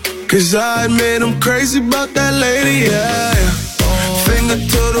little. Cause I admit I'm crazy about that lady, yeah. Finger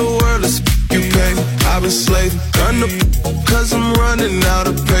to the world, let's you pay. I've been slaving, done the cause I'm running out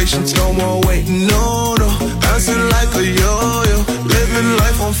of patience. No more waiting, no. Bouncing like a yo-yo. Living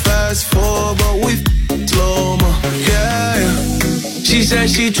life on fast forward, but we slow-mo, yeah. She said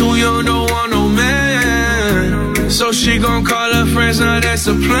she too young, don't want no man. So she gon' call her friends, now that's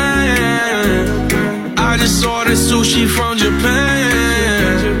a plan. I just ordered sushi from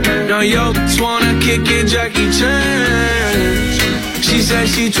Japan. Now yo, just wanna kick it, Jackie Chan. She said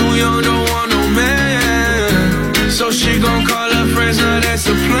she too young, don't want no man. So she gon' call her friends, now that's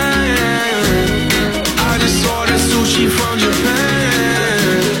a plan. I just ordered sushi from Japan.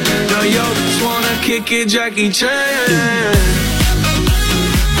 Now yo, just wanna kick it, Jackie Chan.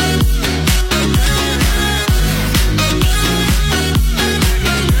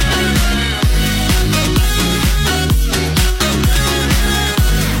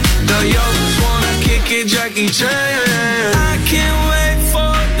 Now yo, just wanna kick it, Jackie Chan. I can't wait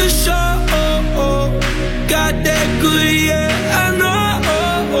for the show. Got that good, yeah, I know.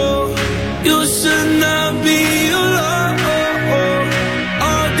 You should not be alone.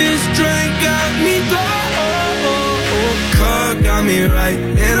 All this drink got me going. Car got me right,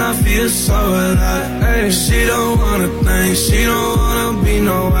 and I feel so alive. She don't wanna think, she don't wanna be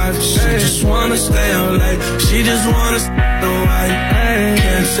no wife. She just wanna stay up late, she just wanna stay no wife.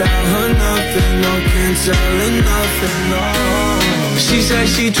 Can't tell her nothing, no, can't tell her nothing, no. She said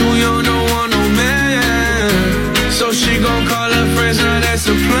she too young, don't want no man. So she gon' call her friends, now that's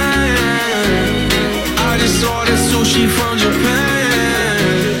a plan. I just ordered sushi from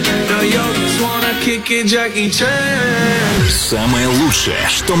Japan. Now yo, just wanna kick it, Jackie Chan. Самое лучшее,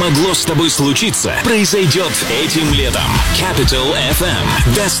 что могло с тобой случиться, произойдет этим летом. Capital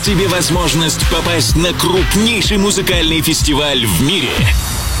FM даст тебе возможность попасть на крупнейший музыкальный фестиваль в мире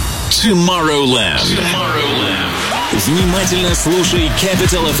Tomorrowland. Внимательно слушай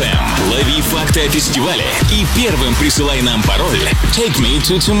Capital FM, лови факты о фестивале и первым присылай нам пароль Take me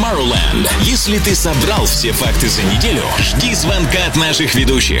to Tomorrowland. Если ты собрал все факты за неделю, жди звонка от наших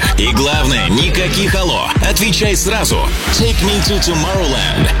ведущих. И главное, никаких алло. Отвечай сразу. Take me to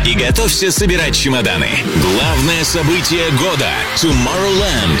Tomorrowland. И готовься собирать чемоданы. Главное событие года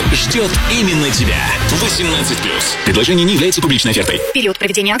Tomorrowland ждет именно тебя. 18+. Предложение не является публичной офертой. Период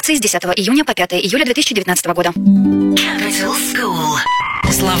проведения акции с 10 июня по 5 июля 2019 года. Capital School.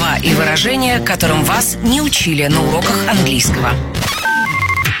 Слова и выражения, которым вас не учили на уроках английского.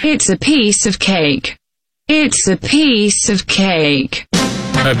 It's a piece of cake. It's a piece of cake.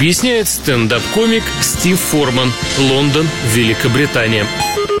 Объясняет стендап-комик Стив Форман, Лондон, Великобритания.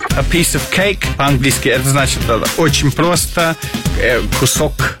 A piece of cake по-английски это значит очень просто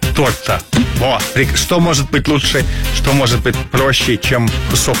кусок торта. Вот. Что может быть лучше, что может быть проще, чем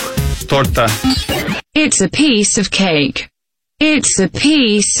кусок торта? It's a piece of cake. It's a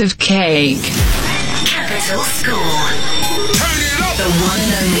piece of cake. Capital School. The one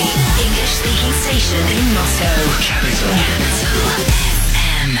and only English-speaking station in Moscow. Capital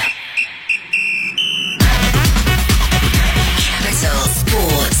FM. Capital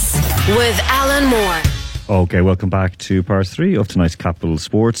Sports with Alan Moore. Okay, welcome back to part 3 of tonight's Capital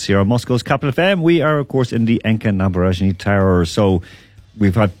Sports here on Moscow's Capital FM. We are, of course, in the Enka Naberezhny Tower. So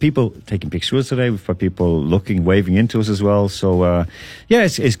we've had people taking pictures today. We've had people looking, waving into us as well. So, yeah,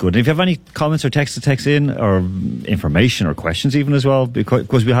 it's good. And if you have any comments or text in, or information or questions even as well,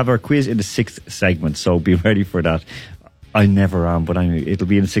 because we have our quiz in the 6th segment. So be ready for that. I never am, but it'll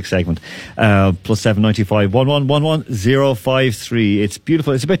be in the 6th segment. Plus 795 1111 053. It's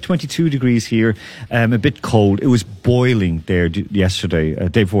beautiful. It's about 22 degrees here. A bit cold. It was boiling there yesterday,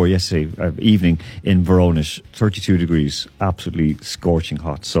 day before yesterday evening in Voronezh. 32 degrees. Absolutely scorching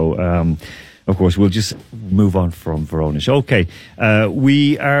hot. So, of course, we'll just move on from Voronezh. Okay,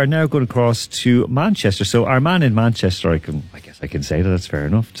 we are now going to cross to Manchester. So our man in Manchester, I guess I can say that's fair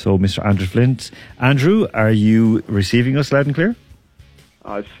enough. So Mr. Andrew Flint. Andrew, are you receiving us loud and clear?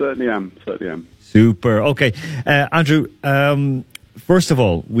 I certainly am. Super. Okay. Andrew, first of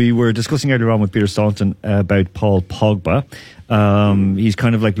all, we were discussing earlier on with Peter Staunton about Paul Pogba. He's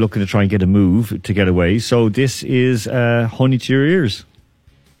kind of like looking to try and get a move to get away. So this is honey to your ears.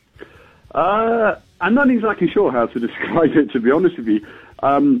 I'm not exactly sure how to describe it, to be honest with you.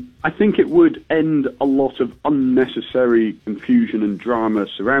 I think it would end a lot of unnecessary confusion and drama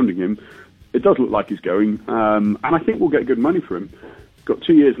surrounding him. It does look like he's going, and I think we'll get good money for him. Got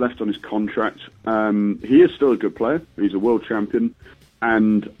 2 years left on his contract. He is still a good player. He's a world champion.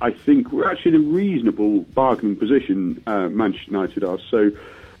 And I think we're actually in a reasonable bargaining position, Manchester United are. So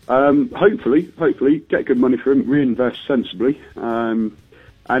hopefully get good money for him, reinvest sensibly, and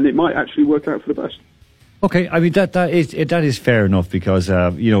it might actually work out for the best. Okay, I mean that is fair enough because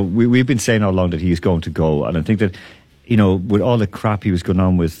we've been saying all along that he's going to go, and I think that with all the crap he was going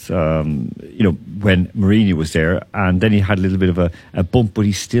on with when Mourinho was there, and then he had a little bit of a bump, but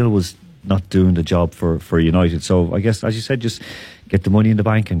he still was not doing the job for United. So I guess, as you said, just get the money in the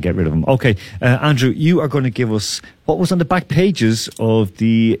bank and get rid of him. Okay, Andrew, you are going to give us what was on the back pages of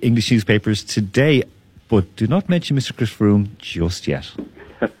the English newspapers today, but do not mention Mr. Chris Froome just yet.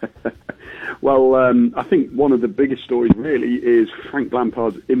 Well, I think one of the biggest stories really is Frank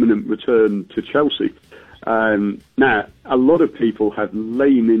Lampard's imminent return to Chelsea. Now, a lot of people have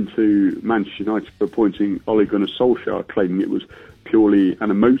lain into Manchester United for appointing Ole Gunnar Solskjaer, claiming it was purely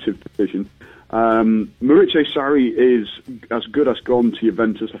an emotive decision. Maurizio Sarri is as good as gone to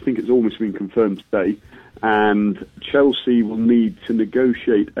Juventus. I think it's almost been confirmed today. And Chelsea will need to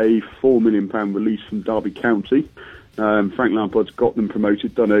negotiate a £4 million release from Derby County. Frank Lampard's got them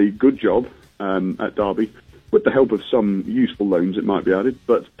promoted, done a good job at Derby, with the help of some useful loans, it might be added.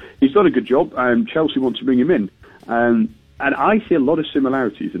 But he's done a good job, and Chelsea want to bring him in. And I see a lot of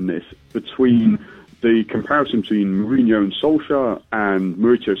similarities in this between the comparison between Mourinho and Solskjaer and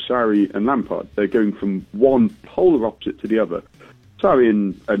Maurizio Sarri and Lampard. They're going from one polar opposite to the other. Sarri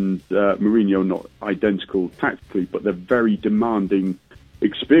and Mourinho are not identical tactically, but they're very demanding,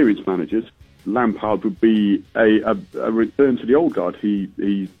 experienced managers. Lampard would be a return to the old guard.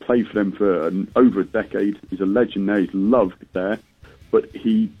 He played for them for over a decade. He's a legend there. He's loved there. But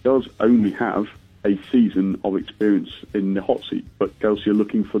he does only have a season of experience in the hot seat. But Chelsea are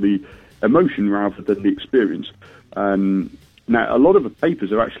looking for the emotion rather than the experience. Now, a lot of the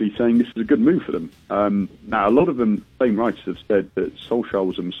papers are actually saying this is a good move for them. Now, a lot of them, same writers have said that Solskjaer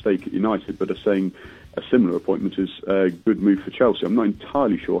was a mistake at United, but are saying a similar appointment is a good move for Chelsea. I'm not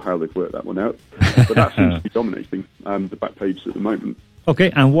entirely sure how they've worked that one out, but that seems to be dominating the back pages at the moment.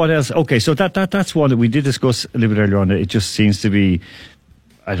 Okay, and what else? Okay, so that's one that we did discuss a little bit earlier on. It just seems to be,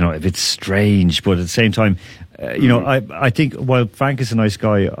 I don't know if it's strange, but at the same time, I think while Frank is a nice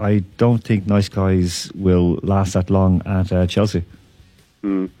guy, I don't think nice guys will last that long at Chelsea.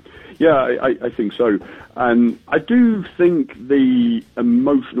 Yeah, I think so. And I do think the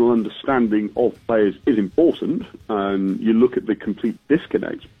emotional understanding of players is important. You look at the complete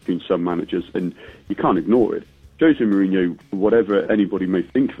disconnect between some managers, and you can't ignore it. Jose Mourinho, whatever anybody may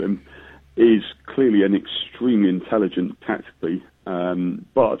think of him, is clearly an extremely intelligent tactically,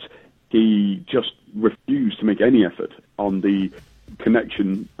 but he just refused to make any effort on the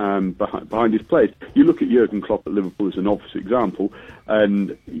connection behind his players. You look at Jurgen Klopp at Liverpool as an obvious example,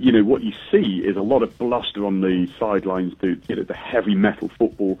 and what you see is a lot of bluster on the sidelines, the heavy metal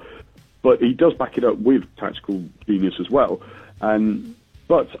football, but he does back it up with tactical genius as well.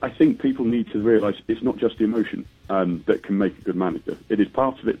 But I think people need to realise it's not just the emotion that can make a good manager. It is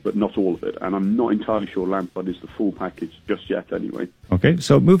part of it, but not all of it. And I'm not entirely sure Lampard is the full package just yet anyway. Okay,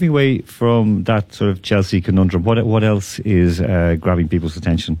 so moving away from that sort of Chelsea conundrum, what else is grabbing people's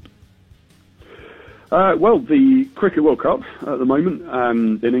attention? Well, the Cricket World Cup at the moment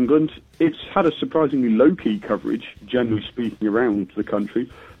in England, it's had a surprisingly low-key coverage, generally speaking, around the country.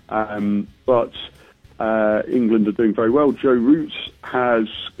 But England are doing very well. Joe Root has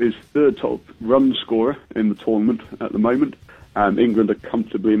his third top run scorer in the tournament at the moment. England are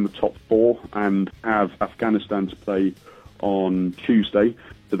comfortably in the top four and have Afghanistan to play on Tuesday,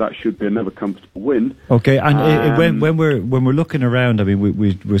 so that should be another comfortable win. Okay, and when we're looking around, I mean,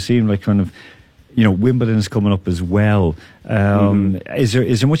 we're seeing like kind of, Wimbledon is coming up as well. Is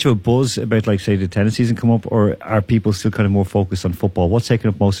there much of a buzz about, like, say, the tennis season come up, or are people still kind of more focused on football? What's taking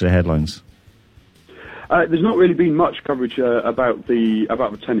up most of the headlines? There's not really been much coverage about the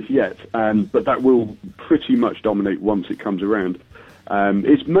tennis yet, but that will pretty much dominate once it comes around.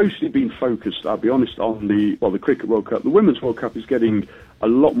 It's mostly been focused, I'll be honest, on the Cricket World Cup. The Women's World Cup is getting a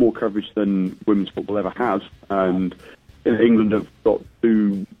lot more coverage than women's football ever has, and England have got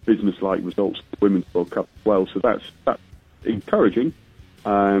 2 business-like results in the Women's World Cup as well, so that's encouraging.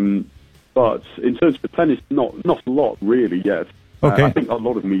 But in terms of the tennis, not a lot really yet. Okay. I think a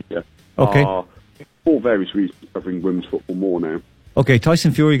lot of media are, for various reasons, covering women's football more now. Okay,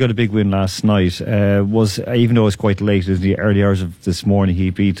 Tyson Fury got a big win last night. Was even though it was quite late, in the early hours of this morning, he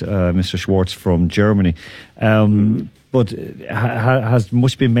beat Mr. Schwartz from Germany. But has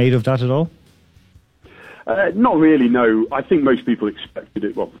much been made of that at all? Not really, no. I think most people expected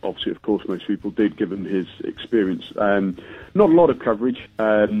it. Well, obviously, of course, most people did, given his experience. Not a lot of coverage.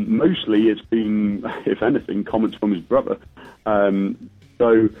 Mostly it's been, if anything, comments from his brother.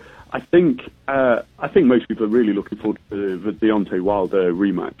 So I think most people are really looking forward to the Deontay Wilder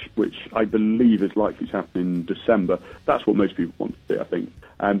rematch, which I believe is likely to happen in December. That's what most people want to see, I think.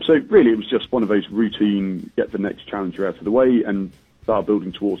 So really, it was just one of those routine, get the next challenger out of the way and start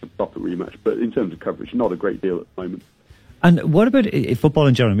building towards a proper rematch. But in terms of coverage, not a great deal at the moment. And what about football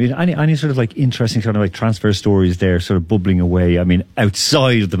in general? I mean, any sort of like interesting sort of like transfer stories there sort of bubbling away? I mean,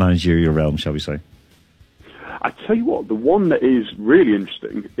 outside of the managerial realm, shall we say? I tell you what, the one that is really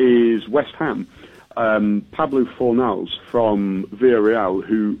interesting is West Ham. Pablo Fornals from Villarreal,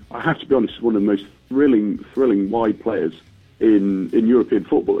 who I have to be honest is one of the most thrilling wide players in European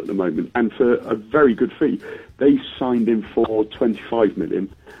football at the moment, and for a very good fee. They signed him for 25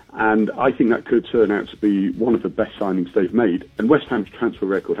 million, and I think that could turn out to be one of the best signings they've made. And West Ham's transfer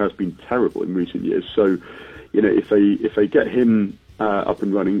record has been terrible in recent years, so if they get him up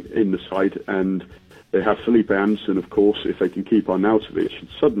and running in the side, and they have Felipe Anderson, of course, if they can keep Arnautovic,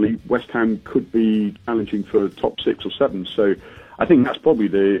 suddenly West Ham could be challenging for top 6 or 7. So I think that's probably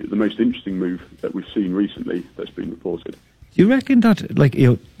the most interesting move that we've seen recently that's been reported. Do you reckon that,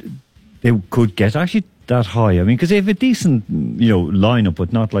 they could get actually that high? I mean, because they have a decent, lineup,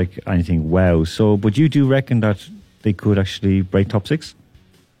 but not like anything wow. So, but you do reckon that they could actually break top 6?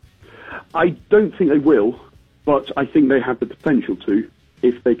 I don't think they will, but I think they have the potential to,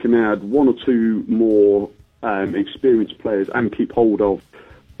 if they can add one or two more experienced players and keep hold of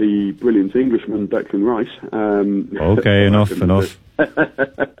the brilliant Englishman Declan Rice. Okay, enough.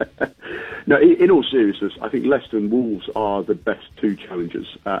 No, in all seriousness, I think Leicester and Wolves are the best two challengers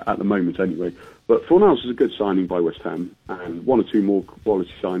at the moment anyway. But Fornals is a good signing by West Ham, and one or two more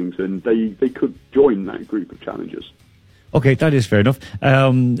quality signings, and they could join that group of challengers. Okay, that is fair enough.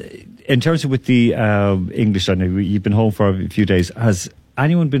 In terms of with the English, I know you've been home for a few days. Has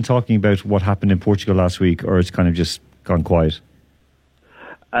anyone been talking about what happened in Portugal last week, or it's kind of just gone quiet?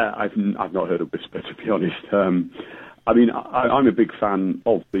 I've not heard a whisper, to be honest. I mean, I'm a big fan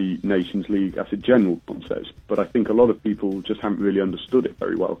of the Nations League as a general concept, but I think a lot of people just haven't really understood it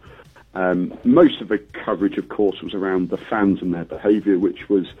very well. Most of the coverage, of course, was around the fans and their behaviour, which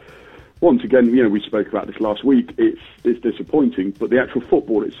was, once again, we spoke about this last week, it's disappointing, but the actual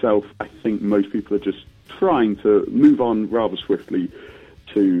football itself, I think most people are just trying to move on rather swiftly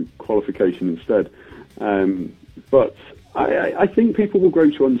to qualification instead. But I think people will grow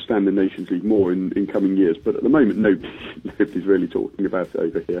to understand the Nations League more in coming years, but at the moment, nobody's really talking about it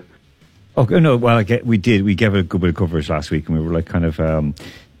over here. Okay, no, well, we did. We gave it a good bit of coverage last week, and we were like kind of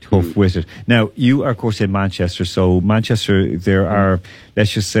tough with it. Now, you are, of course, in Manchester, so Manchester, there are,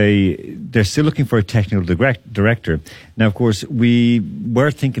 let's just say, they're still looking for a technical director. Now, of course, we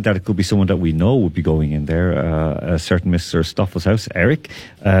were thinking that it could be someone that we know would be going in there. A certain Mr. Stoffelshaus, Eric,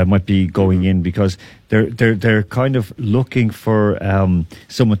 might be going in because they're kind of looking for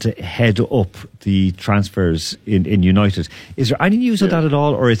someone to head up the transfers in United. Is there any news on that at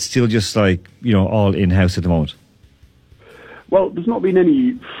all, or it's still just like, all in-house at the moment? Well, there's not been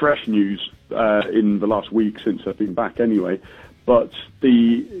any fresh news in the last week since I've been back anyway, but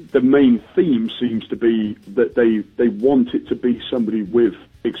the main theme seems to be that they want it to be somebody with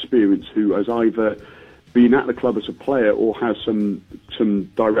experience who has either been at the club as a player or has some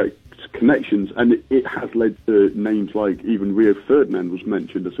direct connections, and it has led to names like even Rio Ferdinand was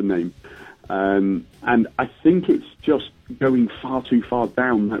mentioned as a name. And I think it's just going far too far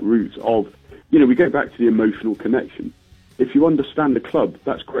down that route of, we go back to the emotional connection. If you understand the club,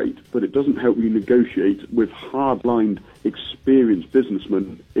 that's great, but it doesn't help you negotiate with hard-lined, experienced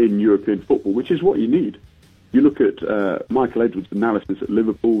businessmen in European football, which is what you need. You look at Michael Edwards' analysis at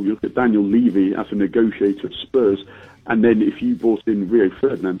Liverpool, you look at Daniel Levy as a negotiator at Spurs, and then if you brought in Rio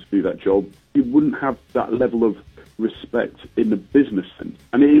Ferdinand to do that job, you wouldn't have that level of respect in the business sense.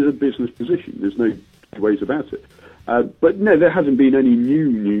 And it is a business position, there's no ways about it. But no, there hasn't been any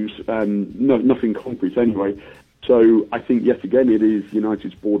new news, nothing concrete anyway. So I think yet again it is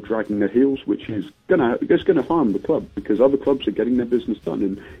United's board dragging their heels, which is going to harm the club because other clubs are getting their business done.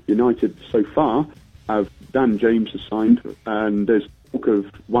 And United so far have Dan James assigned, and there's talk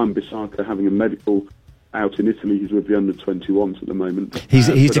of Wan-Bissaka having a medical out in Italy. He's with the under-21s at the moment. He's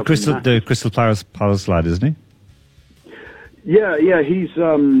the Crystal Palace lad, isn't he? Yeah. He's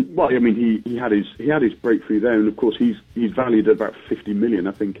well. I mean, he had his breakthrough there, and of course he's valued at about 50 million,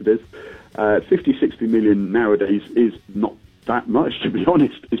 I think it is. 50, 60 million nowadays is not that much, to be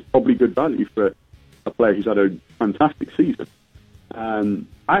honest. It's probably good value for a player who's had a fantastic season. I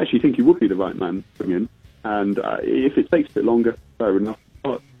actually think he would be the right man to bring in, and if it takes a bit longer, fair enough.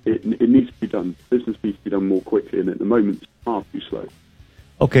 But it needs to be done. Business needs to be done more quickly, and at the moment it's far too slow.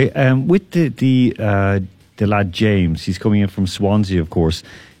 Okay, with the lad James, he's coming in from Swansea, of course.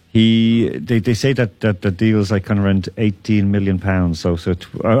 They say that the deal is like kind of around £18 million, so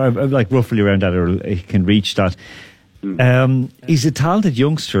like roughly around that, or he can reach that. He's a talented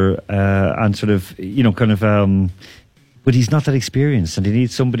youngster, and sort of but he's not that experienced, and he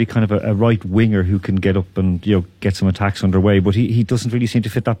needs somebody kind of a right winger who can get up and get some attacks underway. But he doesn't really seem to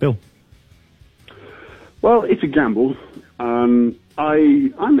fit that bill. Well, it's a gamble. I'm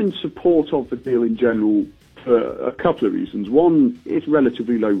in support of the deal in general for a couple of reasons. One, it's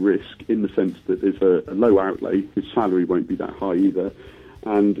relatively low risk in the sense that there's a low outlay. His salary won't be that high either,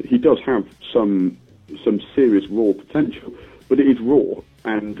 and he does have some serious raw potential, but it is raw.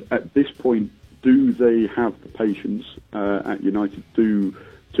 And at this point, do they have the patience at United to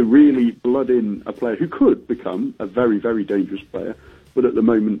really blood in a player who could become a very, very dangerous player, but at the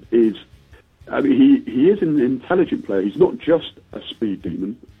moment is... I mean, he is an intelligent player. He's not just a speed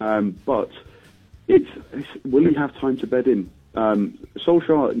demon, but will he have time to bed in?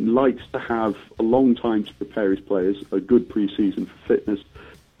 Solskjaer likes to have a long time to prepare his players, a good pre-season for fitness,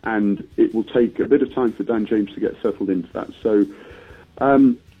 and it will take a bit of time for Dan James to get settled into that. So,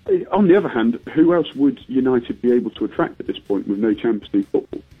 on the other hand, who else would United be able to attract at this point with no Champions League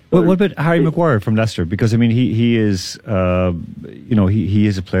football? Well, what about Harry Maguire from Leicester? Because I mean, he is, he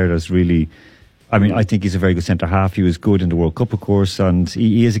is a player that's really. I mean, I think he's a very good centre half. He was good in the World Cup, of course, and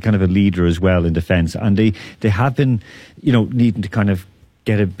he is a kind of a leader as well in defence. And they have been, needing to kind of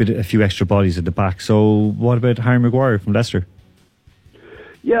get a few extra bodies at the back. So, what about Harry Maguire from Leicester?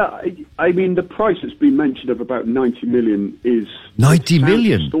 Yeah, I mean, the price that's been mentioned of about 90 million is 90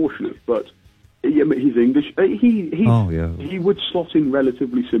 million extortionate, but he's English. He would slot in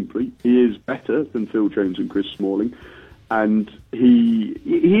relatively simply. He is better than Phil Jones and Chris Smalling. And he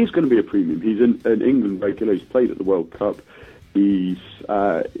is going to be a premium. He's an England regular. He's played at the World Cup. He's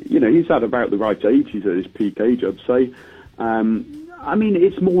he's at about the right age. He's at his peak age, I'd say. I mean,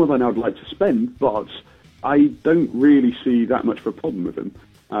 it's more than I'd like to spend, but I don't really see that much of a problem with him.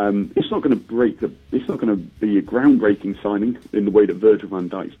 It's not going to it's not going to be a groundbreaking signing in the way that Virgil van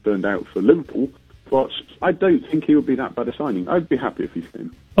Dijk's turned out for Liverpool. But I don't think he would be that bad a signing. I'd be happy if he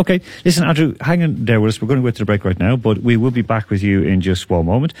came. Okay. Listen, Andrew, hang on there with us. We're going to go to the break right now, but we will be back with you in just one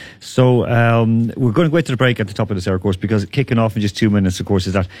moment. So we're going to go to the break at the top of this hour, of course, because kicking off in just 2 minutes, of course,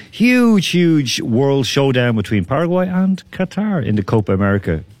 is that huge world showdown between Paraguay and Qatar in the Copa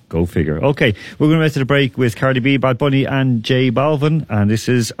America. Go figure. Okay, we're going to go to the break with Cardi B, Bad Bunny and J Balvin. And this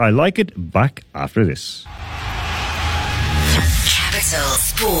is I Like It, back after this. Capital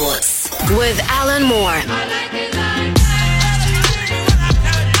Sports with Alan Moore.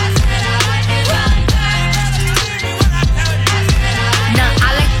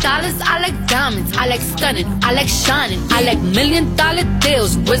 I like diamonds, I like stunning, I like shining, I like $1 million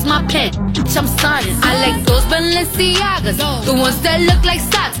deals. Where's my pen? I'm signing. I like those Balenciagas, the ones that look like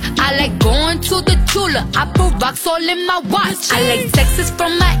socks. I like going to the Tula, I put rocks all in my watch. I like texts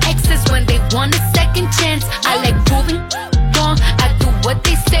from my exes when they want a second chance. I like proving wrong, I do what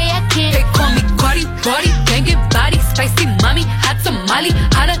they say I can't. They call me Cardi, banging body, spicy mommy, hot tamale,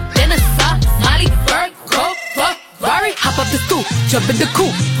 hotter than a Somali. Virgo, Ferrari, hop up the stoop, jump in the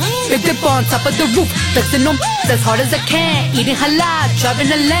coupe, big dip on top of the roof, flexing them as hard as I can, eating halal, driving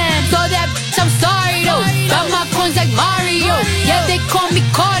a lamb. So that bitch, I'm sorry though, got my coins like Mario. Yeah, they call me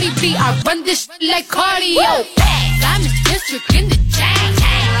Cardi B, I run this shit like cardio. I'm in district in the chain.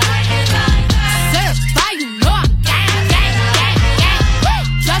 Certified, you know I'm gang.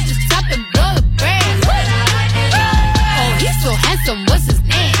 Drop the top and blow the brand. Oh, he's so handsome, what's his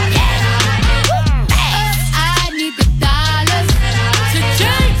name?